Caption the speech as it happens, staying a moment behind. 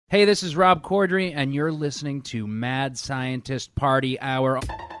Hey, this is Rob Corddry, and you're listening to Mad Scientist Party Hour.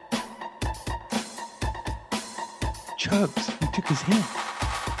 Chubbs, he took his hint.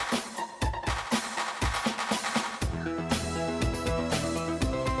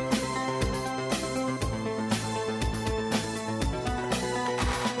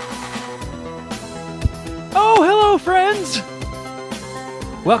 Oh, hello, friends!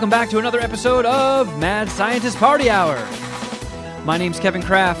 Welcome back to another episode of Mad Scientist Party Hour. My name's Kevin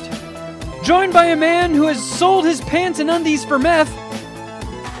Kraft, joined by a man who has sold his pants and undies for meth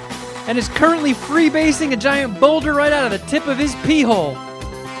and is currently freebasing a giant boulder right out of the tip of his pee hole.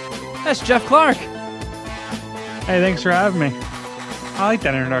 That's Jeff Clark. Hey, thanks for having me. I like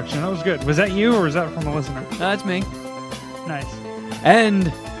that introduction. That was good. Was that you or was that from a listener? That's me. Nice.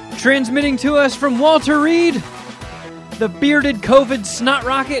 And transmitting to us from Walter Reed, the bearded COVID snot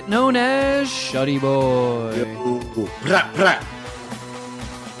rocket known as Shuddy Boy.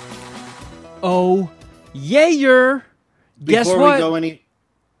 Oh, yayer. Guess Before what? we go any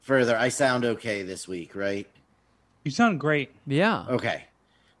further, I sound okay this week, right? You sound great. Yeah. Okay.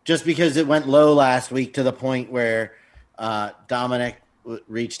 Just because it went low last week to the point where Dominic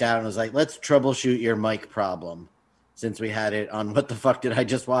reached out and was like, let's troubleshoot your mic problem since we had it on What the Fuck Did I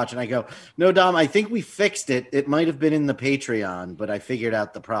Just Watch? And I go, no, Dom, I think we fixed it. It might have been in the Patreon, but I figured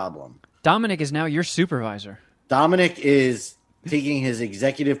out the problem. Dominic is now your supervisor. Dominic is taking his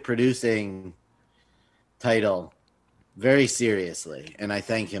executive producing title very seriously, and I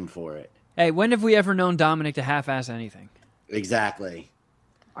thank him for it. Hey, when have we ever known Dominic to half-ass anything? Exactly.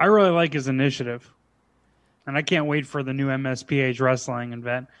 I really like his initiative. And I can't wait for the new MSPH wrestling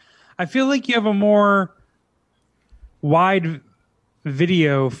event. I feel like you have a more wide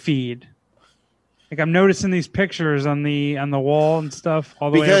video feed. Like I'm noticing these pictures on the wall and stuff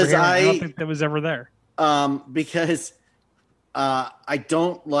all the way over here. I don't think that was ever there. Because I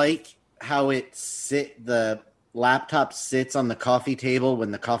don't like how the laptop sits on the coffee table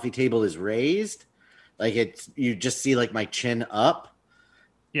when the coffee table is raised. Like you just see like my chin up.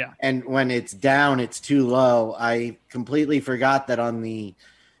 Yeah. And when it's down, it's too low. I completely forgot that on the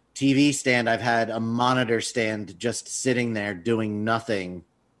TV stand, I've had a monitor stand just sitting there doing nothing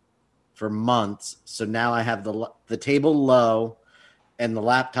for months. So now I have the table low and the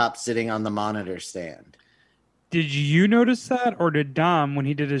laptop sitting on the monitor stand. Did you notice that, or did Dom when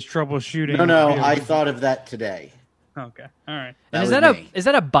he did his troubleshooting? No, I thought of that today. Okay, all right. And is that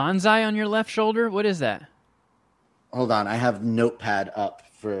a bonsai on your left shoulder? What is that? Hold on, I have Notepad up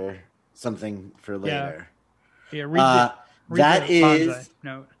for something for later. Yeah, read that the is bonsai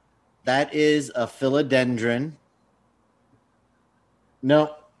note. That is a philodendron.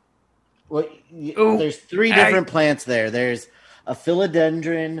 No, there's three different plants there. There's a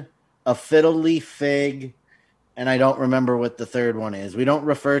philodendron, a fiddle leaf fig, and I don't remember what the third one is. We don't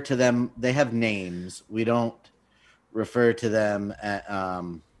refer to them. They have names. We don't refer to them at.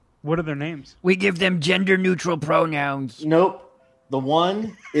 What are their names? We give them gender-neutral pronouns. Nope. The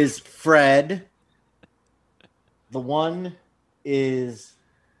one is Fred. The one is.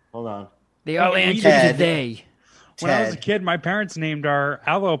 Hold on. They all answer Ted. to they. When I was a kid, my parents named our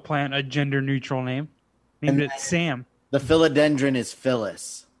aloe plant a gender-neutral name. Named it Sam. The philodendron is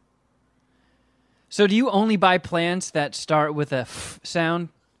Phyllis. So do you only buy plants that start with a f sound?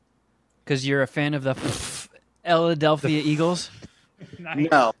 Because you're a fan of the Philadelphia Eagles? Nice.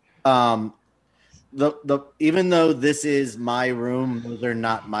 No. Even though this is my room, those are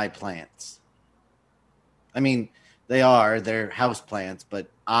not my plants. I mean, they're house plants, but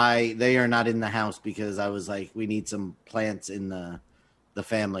they are not in the house because I was like, we need some plants in the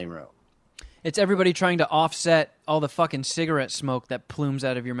family room. It's everybody trying to offset all the fucking cigarette smoke that plumes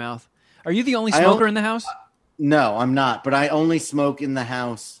out of your mouth. Are you the only smoker in the house? No, I'm not, but I only smoke in the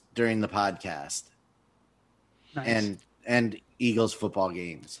house during the podcast. Nice. And Eagles football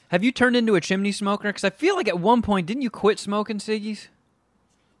games. Have you turned into a chimney smoker? Because I feel like at one point, didn't you quit smoking ciggies?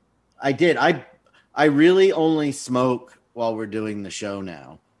 I did. I really only smoke while we're doing the show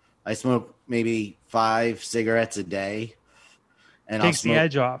now. I smoke maybe 5 cigarettes a day. And Takes the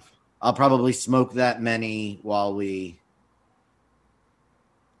edge off. I'll probably smoke that many while we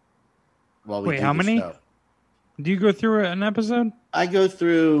Wait, do how the many? show. Do you go through an episode? I go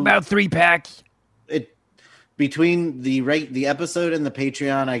through About 3 packs. it between the episode and the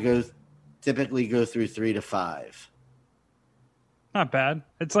Patreon. I typically go through 3 to 5. Not bad.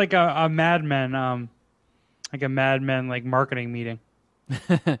 It's like a Mad Men, marketing meeting.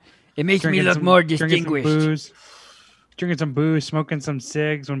 It makes me look more distinguished. Drinking some booze, smoking some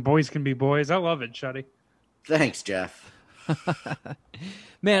cigs when boys can be boys. I love it, Shuddy. Thanks, Jeff.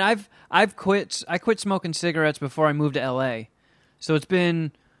 Man, I quit smoking cigarettes before I moved to LA. So it's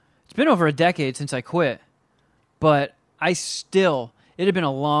been It's been over a decade since I quit, but it had been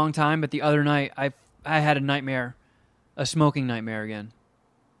a long time, but the other night I had a nightmare, a smoking nightmare again.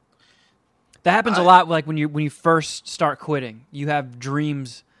 That happens a lot, like when you first start quitting. You have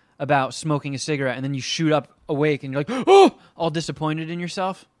dreams about smoking a cigarette, and then you shoot up awake, and you're like, oh, all disappointed in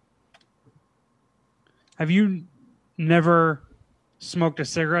yourself. Have you never smoked a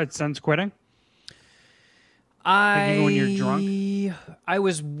cigarette since quitting? Like even when you're drunk? I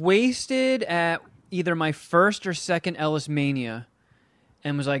was wasted at either my first or second Ellis Mania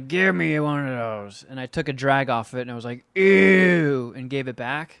and was like, give me one of those. And I took a drag off it and I was like, ew, and gave it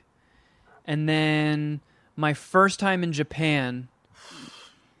back. And then my first time in Japan,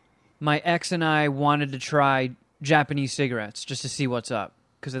 my ex and I wanted to try Japanese cigarettes just to see what's up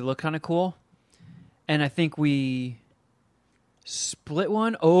because they look kind of cool. And I think we split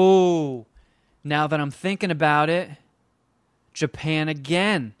one. Oh, now that I'm thinking about it, Japan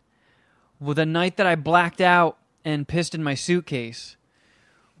again. Well, the night that I blacked out and pissed in my suitcase,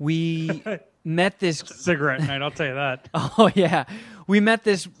 we met this cigarette night, I'll tell you that. Oh, yeah. We met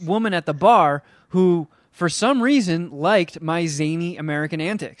this woman at the bar who, for some reason, liked my zany American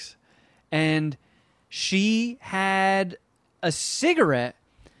antics. And she had a cigarette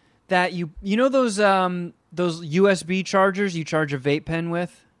that you know those USB chargers you charge a vape pen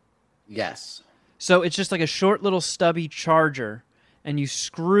with? Yes. So it's just like a short little stubby charger, and you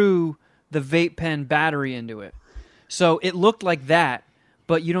screw the vape pen battery into it. So it looked like that,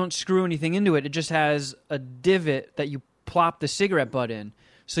 but you don't screw anything into it. It just has a divot that you plop the cigarette butt in.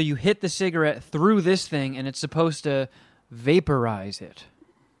 So you hit the cigarette through this thing, and it's supposed to vaporize it.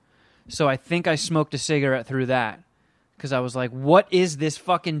 So I think I smoked a cigarette through that, because I was like, what is this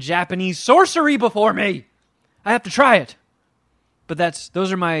fucking Japanese sorcery before me? I have to try it. But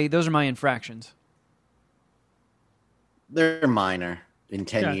those are my infractions. They're minor in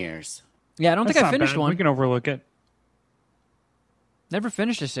 10 years. Yeah, I don't think I finished one. We can overlook it. Never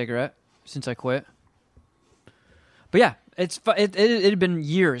finished a cigarette since I quit. But yeah, it had been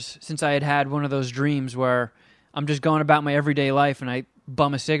years since I had one of those dreams where I'm just going about my everyday life and I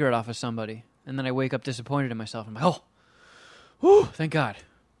bum a cigarette off of somebody. And then I wake up disappointed in myself. I'm like, oh, whew, thank God.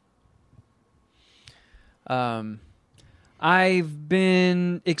 I've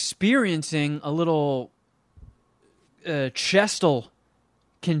been experiencing a little chestal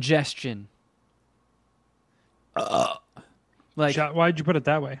congestion. Why'd you put it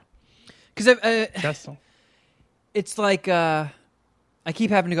that way? Because chestal. It's like I keep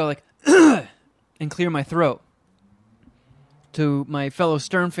having to go like and clear my throat. To my fellow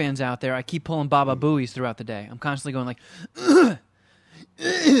Stern fans out there, I keep pulling Baba Booey's throughout the day. I'm constantly going like.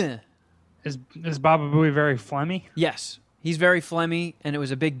 Is Baba Booey very phlegmy? Yes, he's very phlegmy, and it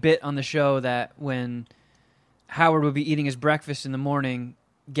was a big bit on the show that when Howard would be eating his breakfast in the morning,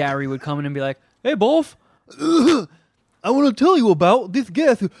 Gary would come in and be like, "Hey, Bolf, I want to tell you about this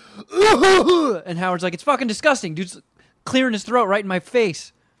guy." And Howard's like, "It's fucking disgusting, dude's clearing his throat right in my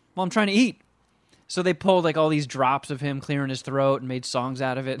face while I'm trying to eat." So they pulled like all these drops of him clearing his throat and made songs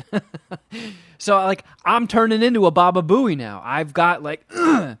out of it. So like I'm turning into a Baba Booey now. I've got like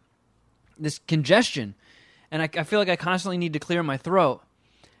this congestion, and I feel like I constantly need to clear my throat.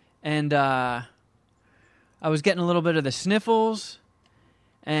 And I was getting a little bit of the sniffles,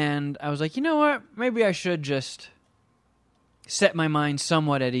 and I was like, you know what? Maybe I should just set my mind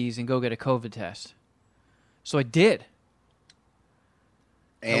somewhat at ease and go get a COVID test. So I did.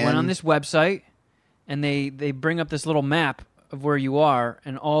 I went on this website, and they bring up this little map of where you are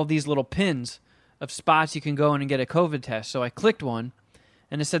and all these little pins of spots you can go in and get a COVID test. So I clicked one,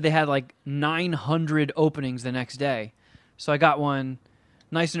 and it said they had like 900 openings the next day. So I got one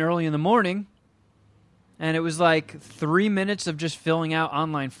nice and early in the morning, and it was like 3 minutes of just filling out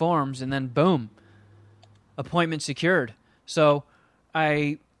online forms, and then boom, appointment secured. So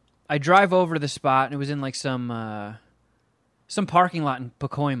I drive over to the spot, and it was in like some parking lot in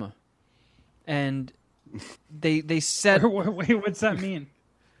Pacoima. And they said... Wait, what's that mean?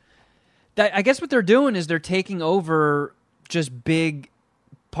 I guess what they're doing is they're taking over just big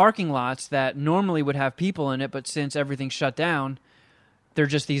parking lots that normally would have people in it, but since everything's shut down, they're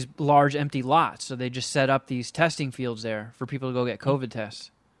just these large empty lots. So they just set up these testing fields there for people to go get COVID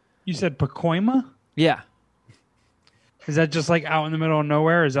tests. You said Pacoima? Yeah. Is that just like out in the middle of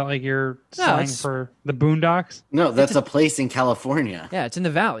nowhere? Is that like your slang for the boondocks? No, that's a place in California. Yeah, it's in the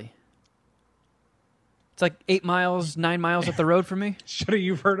valley. It's like 9 miles up the road from me. Should have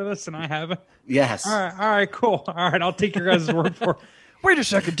you heard of this and I haven't? Yes. All right, cool. All right, I'll take your guys' word for it. Wait a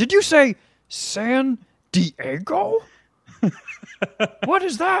second. Did you say San Diego? What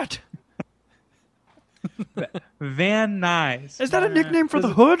is that? Van Nuys. Is that a nickname for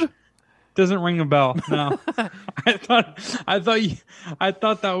the hood? Doesn't ring a bell. No. I thought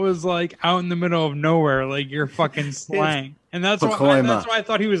that was like out in the middle of nowhere, like your fucking slang. And that's why I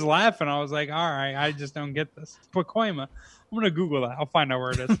thought he was laughing. I was like, all right, I just don't get this. Pacoima. I'm going to Google that. I'll find out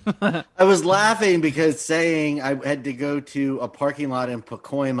where it is. I was laughing because saying I had to go to a parking lot in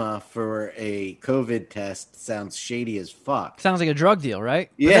Pacoima for a COVID test sounds shady as fuck. Sounds like a drug deal, right?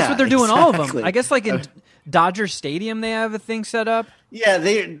 But Yeah, that's what they're doing, all of them. exactly. I guess like in Dodger Stadium, they have a thing set up. Yeah,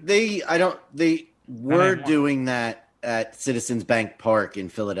 they were anymore. doing that at Citizens Bank Park in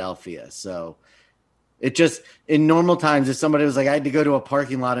Philadelphia. So it just, in normal times, if somebody was like, I had to go to a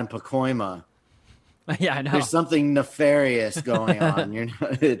parking lot in Pacoima, Yeah, I know. there's something nefarious going on.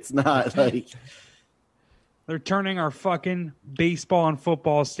 It's not like, They're turning our fucking baseball and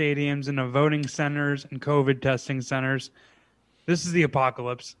football stadiums into voting centers and COVID testing centers. This is the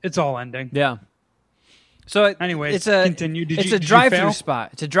apocalypse. It's all ending. Yeah. So Anyways, it's a continue. Did it's you a drive-through fail? spot.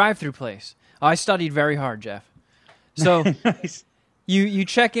 It's a drive-through place. Oh, I studied very hard, Jeff. So Nice. you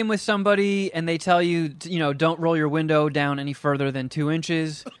check in with somebody and they tell you, don't roll your window down any further than 2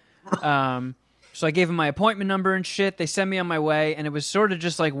 inches. So I gave them my appointment number and shit. They sent me on my way, and it was sort of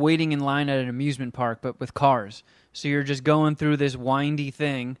just like waiting in line at an amusement park, but with cars. So you're just going through this windy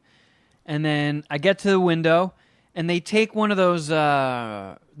thing, and then I get to the window, and they take one of those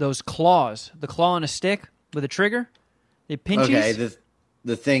claws, the claw on a stick with a trigger. They pinch okay, you.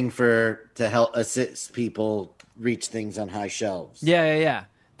 the thing to help assist people reach things on high shelves. Yeah.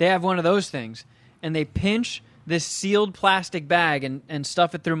 They have one of those things, and they pinch this sealed plastic bag and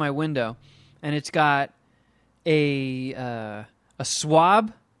stuff it through my window, and it's got a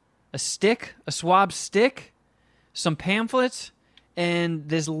swab stick, some pamphlets, and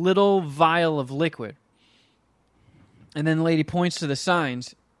this little vial of liquid. And then the lady points to the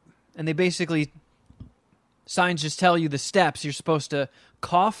signs, and they basically, signs just tell you the steps. You're supposed to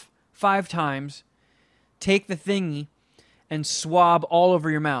cough 5 times, take the thingy, and swab all over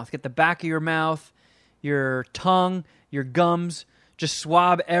your mouth. Get the back of your mouth, your tongue, your gums. Just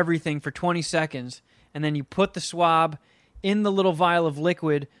swab everything for 20 seconds. And then you put the swab in the little vial of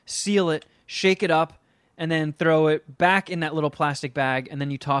liquid, seal it, shake it up, and then throw it back in that little plastic bag, and then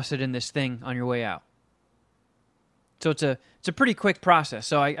you toss it in this thing on your way out. So it's a pretty quick process.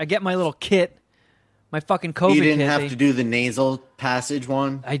 So I get my little kit, my fucking COVID kit. You didn't have to do the nasal passage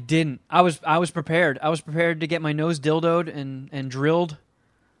one? I didn't. I was prepared. I was prepared to get my nose dildoed and drilled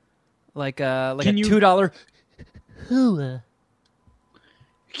like a $2 hula.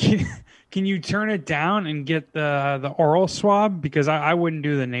 Can you turn it down and get the oral swab? Because I wouldn't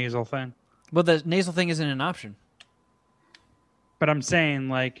do the nasal thing. Well, the nasal thing isn't an option. But I'm saying,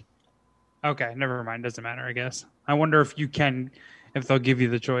 like, okay, never mind. Doesn't matter, I guess. I wonder if they'll give you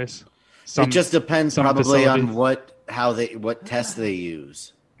the choice. It just depends probably on facilities. what test they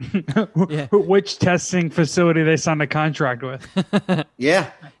use. Yeah. Which testing facility they signed a contract with.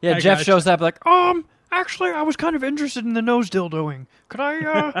 Yeah. Yeah, I Jeff gotcha. shows up like, actually, I was kind of interested in the nose dildoing. Could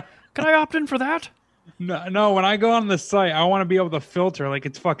I opt in for that? No, when I go on the site, I want to be able to filter like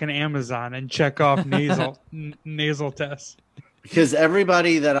it's fucking Amazon and check off nasal tests. Because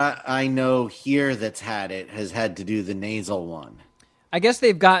everybody that I know here that's had it has had to do the nasal one. I guess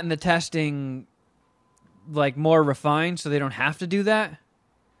they've gotten the testing like more refined, so they don't have to do that.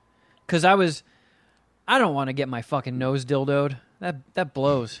 Because I don't want to get my fucking nose dildoed. That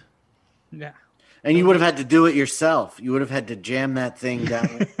blows. Yeah. And you would have had to do it yourself. You would have had to jam that thing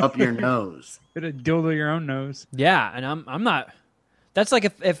down up your nose. Bit of dildo your own nose. Yeah, and I'm not. That's like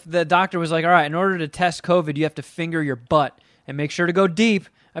if the doctor was like, all right, in order to test COVID, you have to finger your butt and make sure to go deep.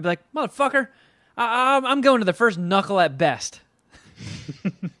 I'd be like, motherfucker, I'm going to the first knuckle at best.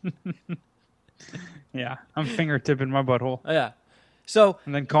 Yeah, I'm fingertipping my butthole Yeah. So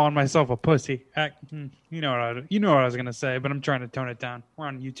and then calling myself a pussy. You know what I was gonna say, but I'm trying to tone it down. We're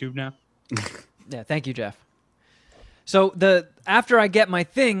on YouTube now. yeah, thank you, Jeff. So after I get my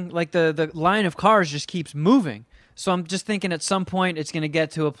thing, like the line of cars just keeps moving. So I'm just thinking at some point it's going to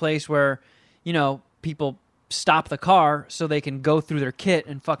get to a place where, people stop the car so they can go through their kit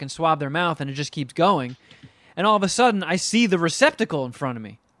and fucking swab their mouth, and it just keeps going. And all of a sudden I see the receptacle in front of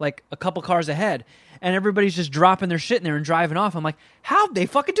me, like a couple cars ahead, and everybody's just dropping their shit in there and driving off. I'm like, how'd they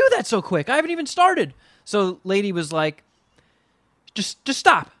fucking do that so quick? I haven't even started. So lady was like, just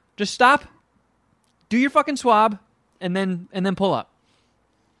stop. Just stop. Do your fucking swab. And then pull up.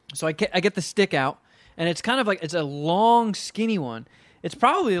 So I get the stick out, and it's kind of like, it's a long, skinny one. It's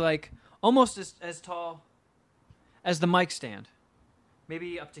probably like almost as tall as the mic stand,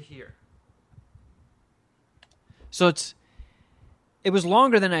 maybe up to here. So it was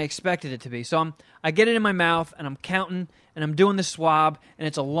longer than I expected it to be. So I get it in my mouth, and I'm counting, and I'm doing the swab, and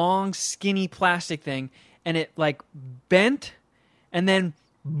it's a long, skinny plastic thing, and it like bent, and then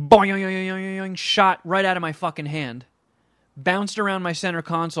boing, shot right out of my fucking hand, bounced around my center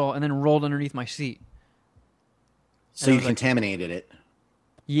console, and then rolled underneath my seat. So you contaminated it.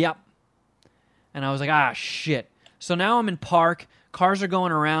 Yep. And I was like, ah, shit. So now I'm in park. Cars are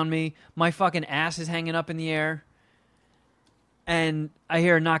going around me. My fucking ass is hanging up in the air. And I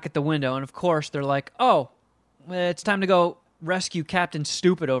hear a knock at the window. And of course, they're like, oh, it's time to go rescue Captain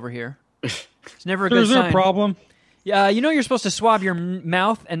Stupid over here. It's never a good sign. There's a problem. Yeah, you know you're supposed to swab your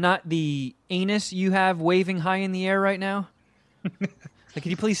mouth and not the anus you have waving high in the air right now? Like, can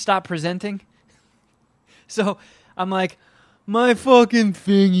you please stop presenting? So I'm like, my fucking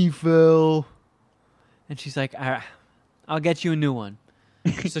thingy fell. And she's like, I'll get you a new one.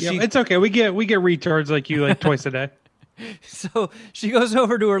 So It's okay. We get retards like you like twice a day. So she goes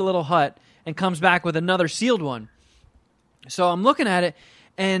over to her little hut and comes back with another sealed one. So I'm looking at it,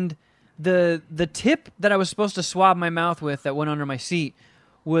 and the tip that I was supposed to swab my mouth with that went under my seat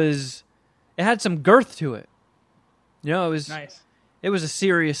it had some girth to it. You know, it was Nice. It was a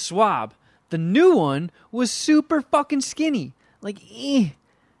serious swab. The new one was super fucking skinny. Like,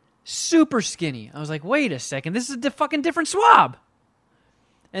 super skinny. I was like, wait a second, this is a fucking different swab.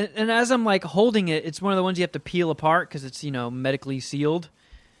 And as I'm like holding it, it's one of the ones you have to peel apart because it's, you know, medically sealed.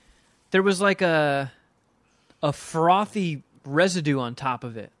 There was like a frothy residue on top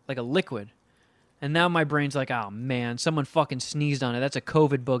of it, like a liquid. And now my brain's like, oh man, someone fucking sneezed on it. That's a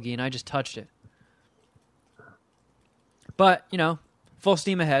COVID boogie, and I just touched it. But, you know, full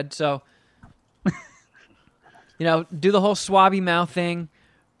steam ahead. So, you know, do the whole swabby mouth thing,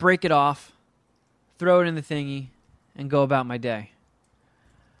 break it off, throw it in the thingy, and go about my day.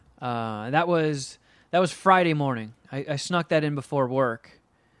 That was Friday morning. I snuck that in before work.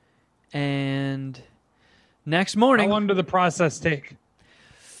 And next morning... How long did the process take?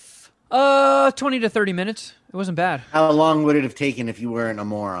 20 to 30 minutes. It wasn't bad. How long would it have taken if you weren't a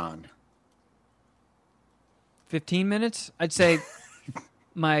moron? 15 minutes? I'd say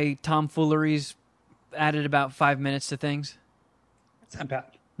my tomfooleries added about 5 minutes to things. It's not bad.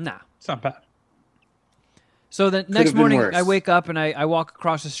 Nah. It's not bad. So the next been morning, worse. I wake up and I walk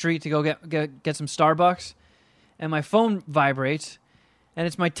across the street to go get some Starbucks, and my phone vibrates, and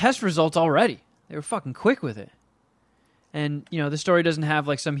it's my test results already. They were fucking quick with it. And, you know, the story doesn't have,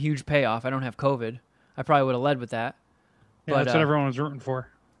 like, some huge payoff. I don't have COVID. I probably would have led with that. Yeah, But, that's what everyone was rooting for.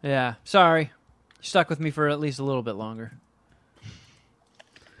 Yeah, sorry. You stuck with me for at least a little bit longer.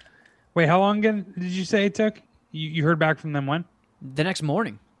 Wait, how long again did you say it took? You heard back from them when? The next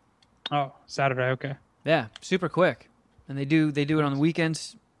morning. Oh, Saturday. Okay. Yeah, super quick. And they do it on the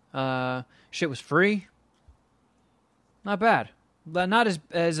weekends. Shit was free. Not bad. But not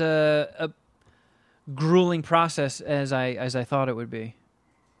as a grueling process as I thought it would be.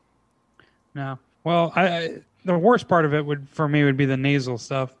 No. Well, the worst part of it would be the nasal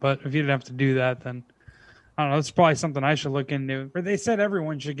stuff. But if you didn't have to do that, then I don't know. It's probably something I should look into. But they said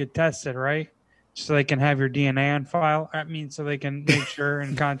everyone should get tested, right? So they can have your DNA on file. I mean, so they can make sure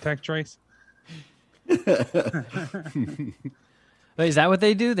and contact trace. Wait, is that what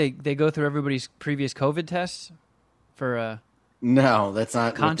they do? They go through everybody's previous COVID tests for No, that's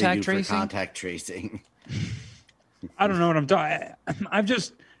not Contact what they do tracing? for contact tracing. I don't know what I'm talking. I've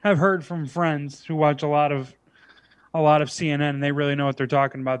just have heard from friends who watch a lot of CNN, and they really know what they're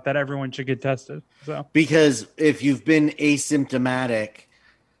talking about. That everyone should get tested. So Because if you've been asymptomatic,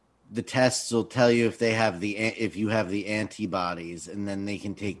 the tests will tell you if you have the antibodies, and then they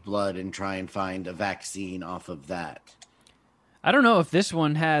can take blood and try and find a vaccine off of that. I don't know if this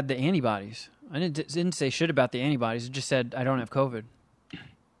one had the antibodies. I didn't say shit about the antibodies. It just said I don't have COVID.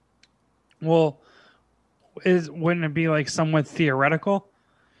 well, wouldn't it be like somewhat theoretical?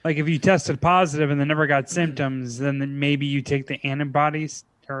 Like if you tested positive and then never got symptoms, then maybe you take the antibodies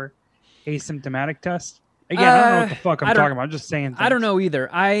or asymptomatic test. Again, I don't know what the fuck I'm talking about. I'm just saying things. I don't know either.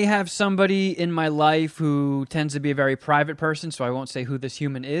 I have somebody in my life who tends to be a very private person, so I won't say who this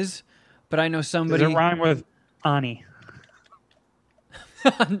human is. But I know somebody. Does it rhyme with Ani?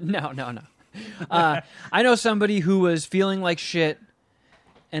 No. I know somebody who was feeling like shit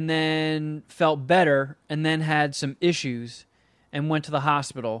and then felt better and then had some issues and went to the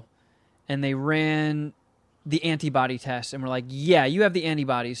hospital, and they ran the antibody test and were like, yeah, you have the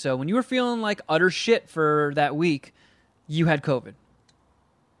antibodies. So when you were feeling like utter shit for that week, you had COVID.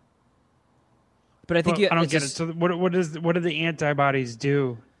 But I think I don't get it. So what do the antibodies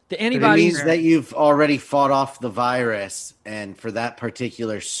do? The But it antibodies. means that you've already fought off the virus, and for that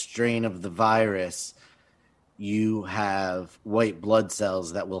particular strain of the virus, you have white blood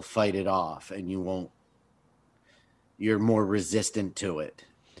cells that will fight it off, and you you're more resistant to it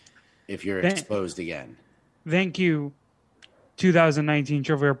if you're exposed again. Thank you, 2019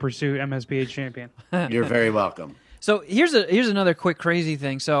 Trivial Pursuit MSPH champion. You're very welcome. So here's another quick crazy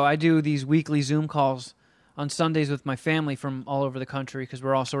thing. So I do these weekly Zoom calls on Sundays with my family from all over the country because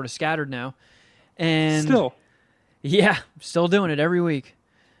we're all sort of scattered now. And Still. Yeah, still doing it every week.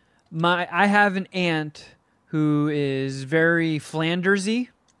 I have an aunt who is very Flandersy.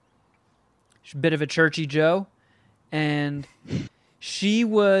 She's a bit of a churchy Joe. And she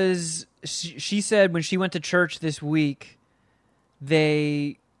said when she went to church this week,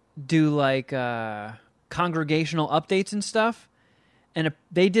 they do like congregational updates and stuff. And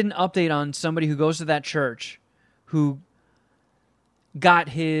they did an update on somebody who goes to that church who got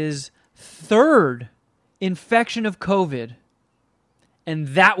his third infection of COVID, and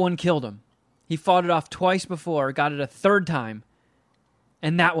that one killed him. He fought it off twice before, got it a third time,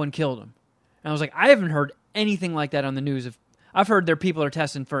 and that one killed him. And I was like, I haven't heard anything like that on the news. I've heard there people are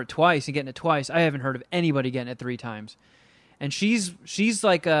testing for it twice and getting it twice. I haven't heard of anybody getting it 3 times. And she's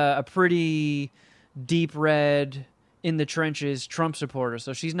like a pretty deep red, in the trenches Trump supporter,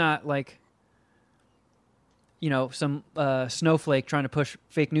 so she's not like, some snowflake trying to push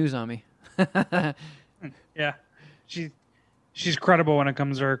fake news on me. Yeah, she's credible when it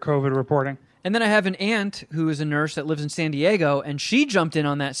comes to her COVID reporting. And then I have an aunt who is a nurse that lives in San Diego, and she jumped in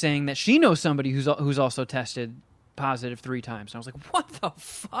on that saying that she knows somebody who's also tested positive 3 times. And I was like, what the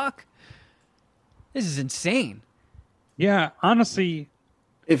fuck? This is insane. Yeah, honestly.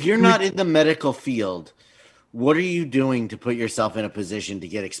 If you're not in the medical field, what are you doing to put yourself in a position to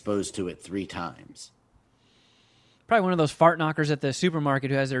get exposed to it 3 times? Probably one of those fart knockers at the supermarket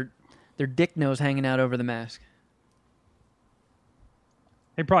who has their dick nose hanging out over the mask.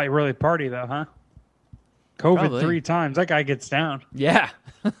 They probably really party, though, huh? COVID Probably. 3 times. That guy gets down. Yeah.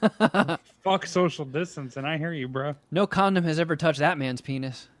 Fuck social distance, and I hear you, bro. No condom has ever touched that man's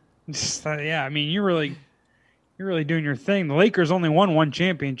penis. Yeah, I mean, you're really doing your thing. The Lakers only won 1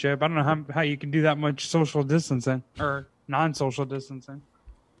 championship. I don't know how you can do that much social distancing or non-social distancing.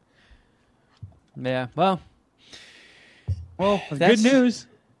 Yeah, well, good news.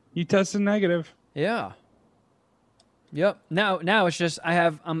 You tested negative. yeah. Yep. Now it's just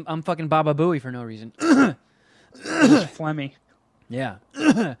I'm fucking Baba Booey for no reason. Phlegmy. Yeah.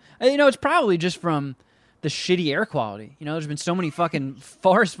 It's probably just from the shitty air quality. There's been so many fucking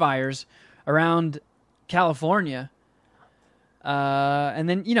forest fires around California. And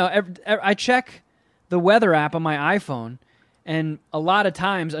then, I check the weather app on my iPhone, and a lot of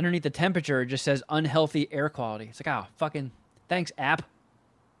times underneath the temperature, it just says unhealthy air quality. It's like, oh, fucking thanks, app.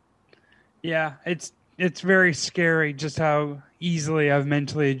 Yeah, it's very scary just how easily I've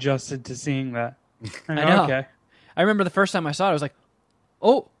mentally adjusted to seeing that. I know. Okay. I remember the first time I saw it, I was like,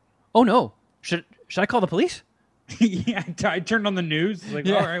 oh no. Should I call the police? Yeah, I turned on the news. Like,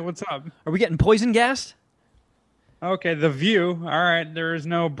 Yeah. All right, what's up? Are we getting poison gassed? Okay, The View. All right, there is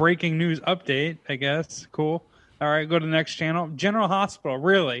no breaking news update, I guess. Cool. All right, go to the next channel. General Hospital.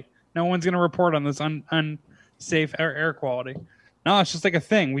 Really? No one's going to report on this unsafe air quality. No, it's just like a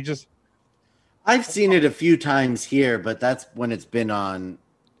thing. I've seen it a few times here, but that's when it's been on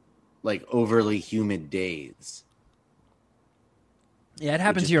like overly humid days. Yeah, it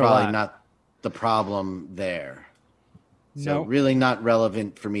happens Which is here a probably lot. not the problem there. So Nope. really not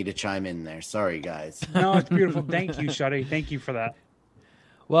relevant for me to chime in there. Sorry, guys. No, it's beautiful. Thank you, Shuddy. Thank you for that.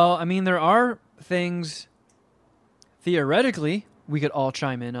 Well, I mean, there are things theoretically we could all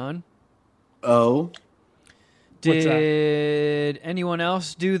chime in on. Oh, What's that? Did anyone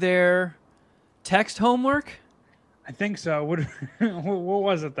else do their text homework? I think so. What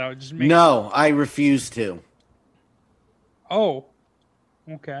was it, though? Just make no, I refuse to. Oh,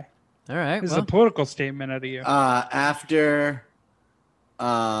 okay. All right. This is Well, a political statement out of you. After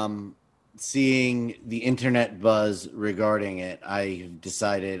seeing the internet buzz regarding it, I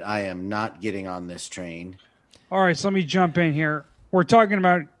decided I am not getting on this train. All right, so let me jump in here. We're talking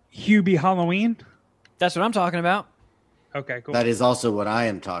about Hubie Halloween. that's what I'm talking about. Okay, cool. That is also what I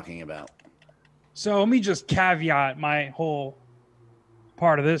am talking about. So let me just caveat my whole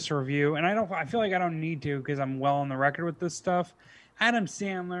part of this review, and I feel like I don't need to because I'm well on the record with this stuff. Adam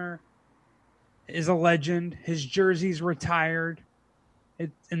Sandler is a legend. His jersey's retired.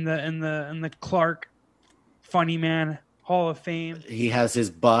 It's in the Clark Funny Man Hall of Fame. He has his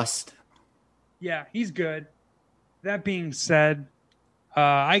bust. Yeah, he's good. That being said,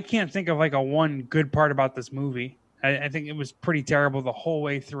 I can't think of like a one good part about this movie. I think it was pretty terrible the whole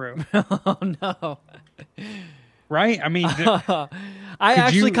way through. Oh no! Right? I mean, I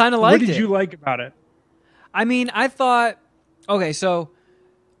actually kind of liked it. What did you like about it? I mean, I thought, okay, so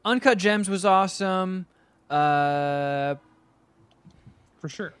Uncut Gems was awesome. For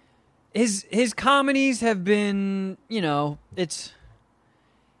sure. His comedies have been, it's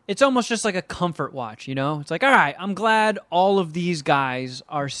almost just like a comfort watch, It's like, all right, I'm glad all of these guys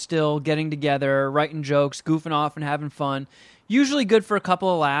are still getting together, writing jokes, goofing off, and having fun. Usually good for a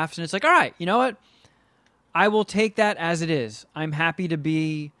couple of laughs, and it's like, all right, you know what? I will take that as it is. I'm happy to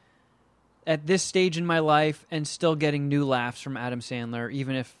be at this stage in my life and still getting new laughs from Adam Sandler,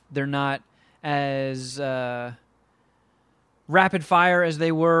 even if they're not as rapid fire as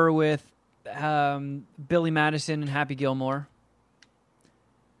they were with Billy Madison and Happy Gilmore.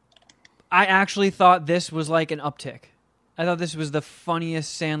 I actually thought this was like an uptick. I thought this was the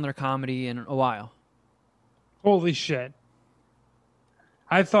funniest Sandler comedy in a while. Holy shit.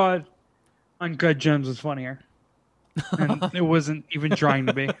 I thought Uncut Gems was funnier. And it wasn't even trying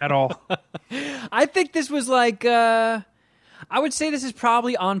to be at all. I think this was like, I would say this is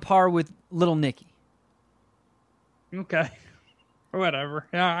probably on par with Little Nicky. Okay. Whatever.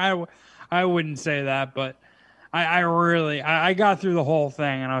 Yeah, I wouldn't say that, but I got through the whole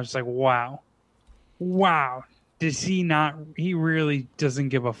thing and I was just like, wow. Does he really doesn't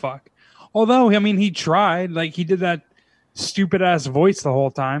give a fuck. Although, I mean, he tried. Like, he did that stupid ass voice the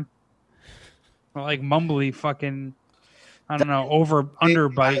whole time. Like, mumbly fucking, I don't know,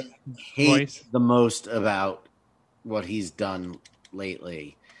 underbite voice. The most about what he's done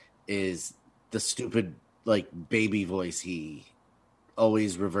lately is the stupid, like, baby voice he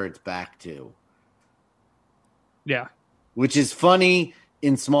always reverts back to. Yeah. Which is funny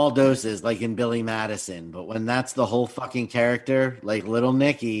in small doses, like in Billy Madison. But when that's the whole fucking character, like Little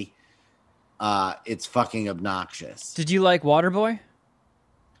Nicky, it's fucking obnoxious. Did you like Waterboy?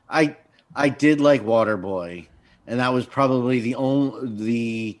 I did like Waterboy, and that was probably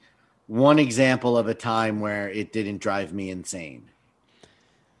the one example of a time where it didn't drive me insane.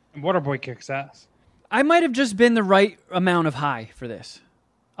 Waterboy kicks ass. I might have just been the right amount of high for this.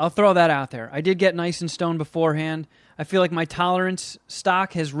 I'll throw that out there. I did get nice and stoned beforehand. I feel like my tolerance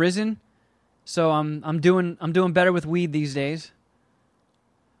stock has risen, so I'm doing better with weed these days.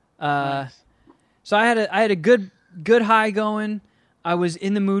 Nice. So I had a good high going. I was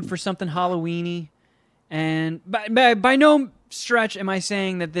in the mood for something Halloweeny, and by no stretch am I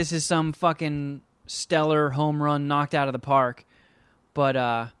saying that this is some fucking stellar home run knocked out of the park,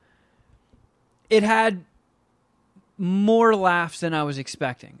 but it had more laughs than I was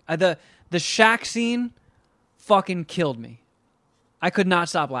expecting. The Shaq scene fucking killed me. I could not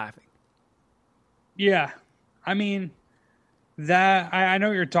stop laughing. Yeah, I mean that I know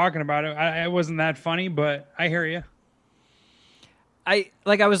what you're talking about. It wasn't that funny, but I hear you. I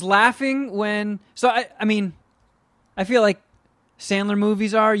was laughing when... So, I mean, I feel like Sandler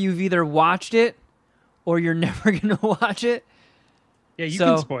movies are, you've either watched it or you're never going to watch it. Yeah, you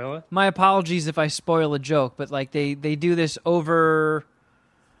can spoil it. My apologies if I spoil a joke, but like they do this over...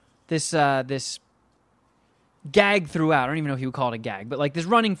 This gag throughout. I don't even know if you would call it a gag, but like this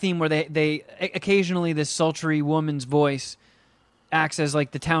running theme where they occasionally this sultry woman's voice acts as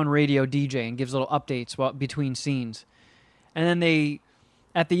like the town radio DJ and gives little updates between scenes. And then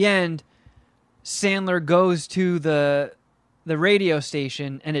at the end, Sandler goes to the radio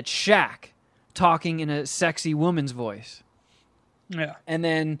station, and it's Shaq talking in a sexy woman's voice. Yeah. And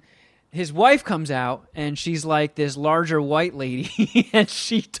then his wife comes out, and she's like this larger white lady, and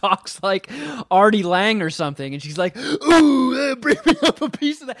she talks like Artie Lang or something, and she's like, "Ooh, bring me up a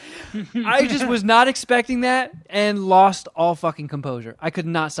piece of that." I just was not expecting that and lost all fucking composure. I could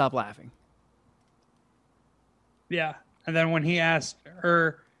not stop laughing. Yeah. And then when he asked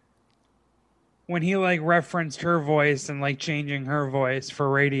her, when he like referenced her voice and like changing her voice for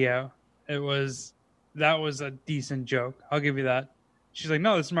radio, that was a decent joke. I'll give you that. She's like,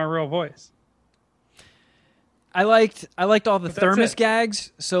 "No, this is my real voice." I liked all the thermos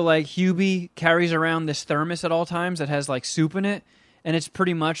gags. So like Hubie carries around this thermos at all times that has like soup in it, and it's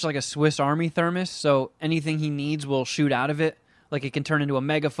pretty much like a Swiss Army thermos. So anything he needs will shoot out of it. Like it can turn into a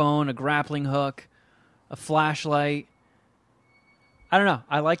megaphone, a grappling hook, a flashlight. I don't know.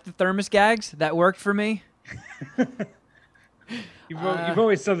 I like the thermos gags. That worked for me. You've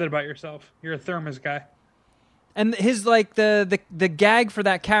always said that about yourself. You're a thermos guy. And his like the gag for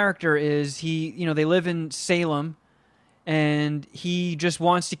that character is they live in Salem, and he just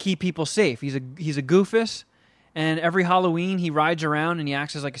wants to keep people safe. He's a goofus, and every Halloween he rides around and he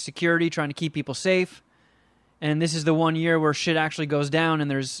acts as like a security trying to keep people safe. And this is the one year where shit actually goes down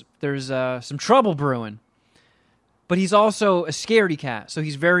and there's some trouble brewing. But he's also a scaredy cat, so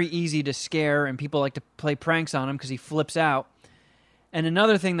he's very easy to scare, and people like to play pranks on him because he flips out. And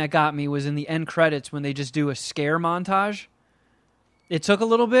another thing that got me was in the end credits when they just do a scare montage. It took a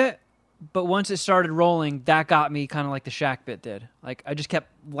little bit, but once it started rolling, that got me kind of like the Shaq bit did. Like, I just kept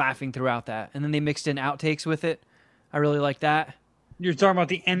laughing throughout that. And then they mixed in outtakes with it. I really like that. You're talking about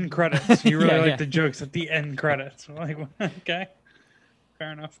the end credits. You really Yeah, like yeah. the jokes at the end credits. Like, okay,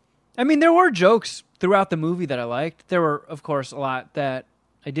 fair enough. I mean, there were jokes throughout the movie that I liked. There were, of course, a lot that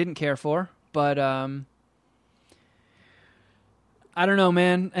I didn't care for. But I don't know,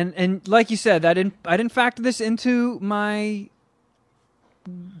 man. And like you said, I didn't factor this into my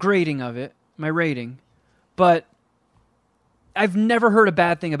grading of it, my rating. But I've never heard a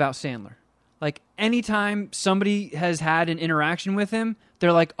bad thing about Sandler. Like, anytime somebody has had an interaction with him,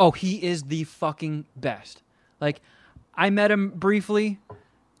 they're like, oh, he is the fucking best. Like, I met him briefly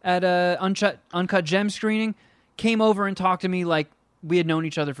at a Uncut Gem screening, came over and talked to me like we had known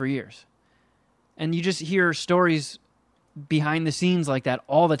each other for years. And you just hear stories behind the scenes like that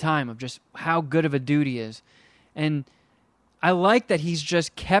all the time of just how good of a dude he is. And I like that he's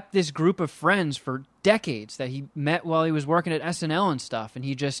just kept this group of friends for decades that he met while he was working at SNL and stuff. And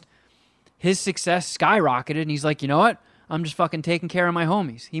his success skyrocketed, and he's like, you know what? I'm just fucking taking care of my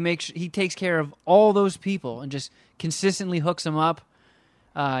homies. He takes care of all those people and just consistently hooks them up.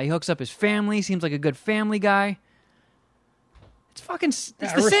 He hooks up his family. Seems like a good family guy. It's fucking. It's I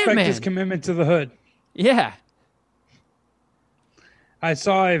the respect Sandman. his commitment to the hood. Yeah. I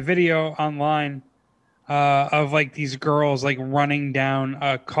saw a video online of like these girls like running down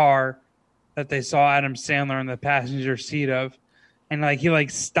a car that they saw Adam Sandler in the passenger seat of, and like he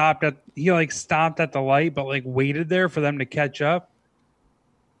stopped at the light, but like waited there for them to catch up.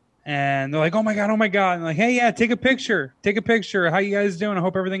 And they're like, oh my god, and like, hey, yeah, take a picture. How you guys doing? I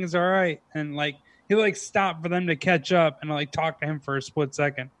hope everything is all right. And like he like stopped for them to catch up and like talk to him for a split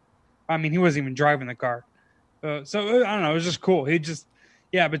second. I mean, he wasn't even driving the car. So I don't know. It was just cool. He just,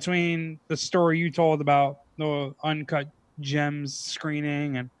 yeah, between the story you told about the Uncut Gems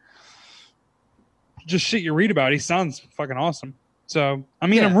screening and just shit you read about, he sounds fucking awesome. So, I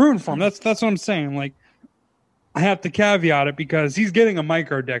mean, Yeah. I'm rooting for him. That's what I'm saying. Like, I have to caveat it because he's getting a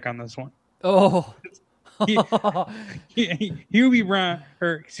micro dick on this one. Oh. Hubie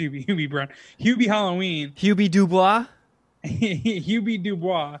Halloween, Hubie Dubois. Hubie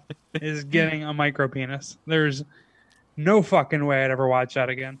Dubois is getting a micro penis. There's no fucking way I'd ever watch that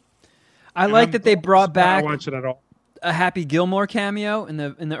again. I like that they brought back I watch it at all. a Happy Gilmore cameo in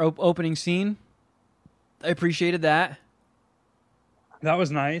the opening scene. I appreciated that. That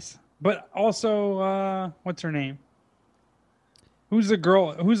was nice. But also, what's her name? Who's the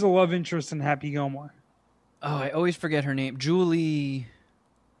girl? Who's the love interest in Happy Gilmore? Oh, I always forget her name. Julie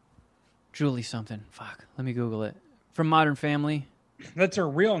something. Fuck. Let me Google it. From Modern Family. That's her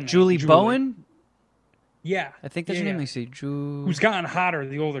real name. Julie Bowen? Yeah. I think that's her name. Let me see. Who's gotten hotter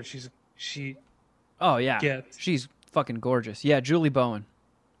the older she Oh, yeah. gets. She's fucking gorgeous. Yeah, Julie Bowen.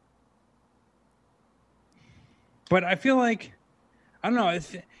 But I feel like, I don't know.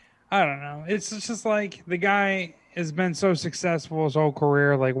 I don't know. It's just like the guy has been so successful his whole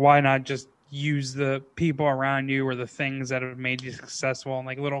career. Like, why not just use the people around you or the things that have made you successful and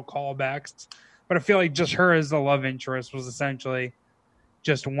like little callbacks? But I feel like just her as the love interest was essentially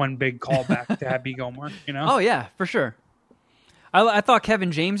just one big callback to Happy Gilmore, you know? Oh, yeah, for sure. I thought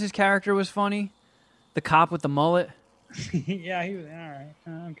Kevin James's character was funny. The cop with the mullet. Yeah, he was all right.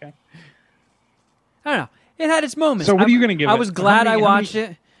 Okay. I don't know. It had its moments. So what are you going to give I it? was glad I watched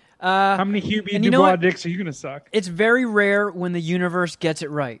it. How many Hubie and you know Dubois what? dicks are you going to suck? It's very rare when the universe gets it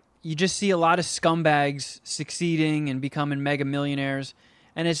right. You just see a lot of scumbags succeeding and becoming mega millionaires.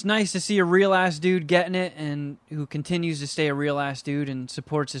 And it's nice to see a real-ass dude getting it and who continues to stay a real-ass dude and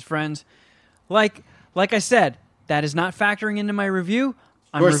supports his friends. Like I said, that is not factoring into my review.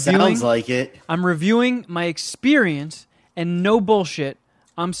 Of course, sounds like it. I'm reviewing my experience, and no bullshit,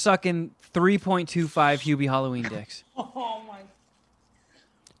 I'm sucking 3.25 Hubie Halloween dicks. Oh my!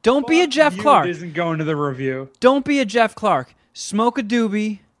 Don't be a Jeff Clark. Isn't going to the review. Don't be a Jeff Clark. Smoke a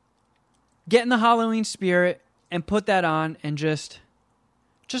doobie, get in the Halloween spirit, and put that on, and just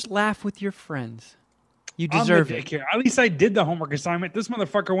laugh with your friends. You deserve I'm the it. dick here. At least I did the homework assignment. This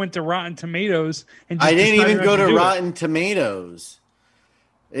motherfucker went to Rotten Tomatoes and just I didn't decided even not go to do it. Rotten Tomatoes.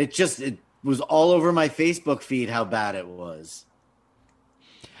 It was all over my Facebook feed how bad it was.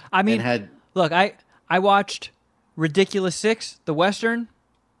 I mean, And look, I watched Ridiculous 6, the Western,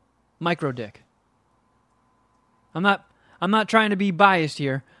 micro dick. I'm not trying to be biased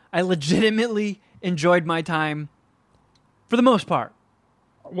here. I legitimately enjoyed my time, for the most part,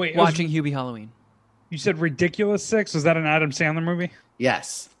 Wait, watching Hubie Halloween. You said Ridiculous 6? Was that an Adam Sandler movie?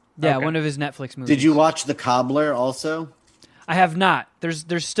 yes. Yeah, Okay. one of his Netflix movies. Did you watch The Cobbler also? I have not. There's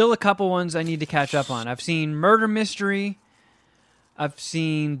still a couple ones I need to catch up on. I've seen Murder Mystery. I've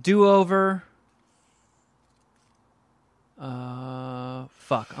seen Do Over.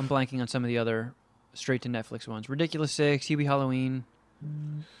 Fuck, I'm blanking on some of the other straight to Netflix ones. Ridiculous Six, Hubie Halloween. I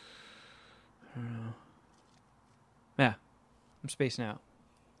don't know. Yeah, I'm spacing out.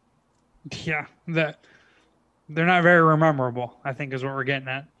 Yeah, they're not very memorable, I think is what we're getting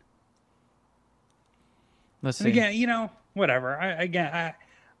at. Let's see. And again, whatever. I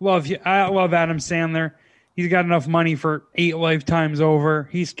love Adam Sandler. He's got enough money for 8 lifetimes over.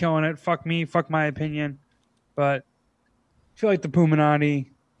 He's killing it. Fuck me. Fuck my opinion. But I feel like the Puminati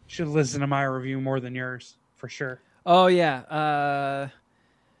should listen to my review more than yours, for sure. Oh, yeah.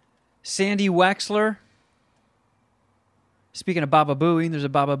 Sandy Wexler. Speaking of Baba Booey, there's a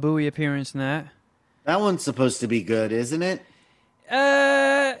Baba Booey appearance in that. That one's supposed to be good, isn't it?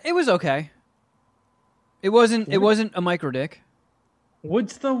 It was okay. It wasn't a micro dick.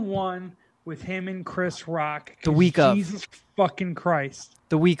 What's the one with him and Chris Rock? The week of. Jesus fucking Christ.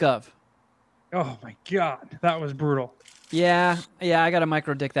 The week of. Oh my God. That was brutal. Yeah, I got a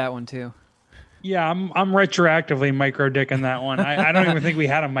micro dick that one too. Yeah, I'm retroactively micro dicking that one. I don't even think we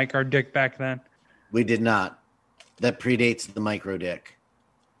had a micro dick back then. We did not. That predates the micro dick.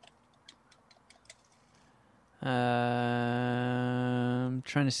 I'm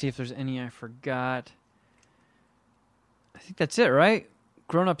trying to see if there's any I forgot. I think that's it, right?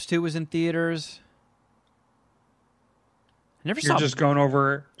 Grown Ups 2 was in theaters. You're just going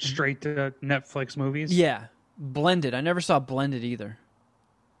over straight to Netflix movies? Yeah. Blended. I never saw Blended either.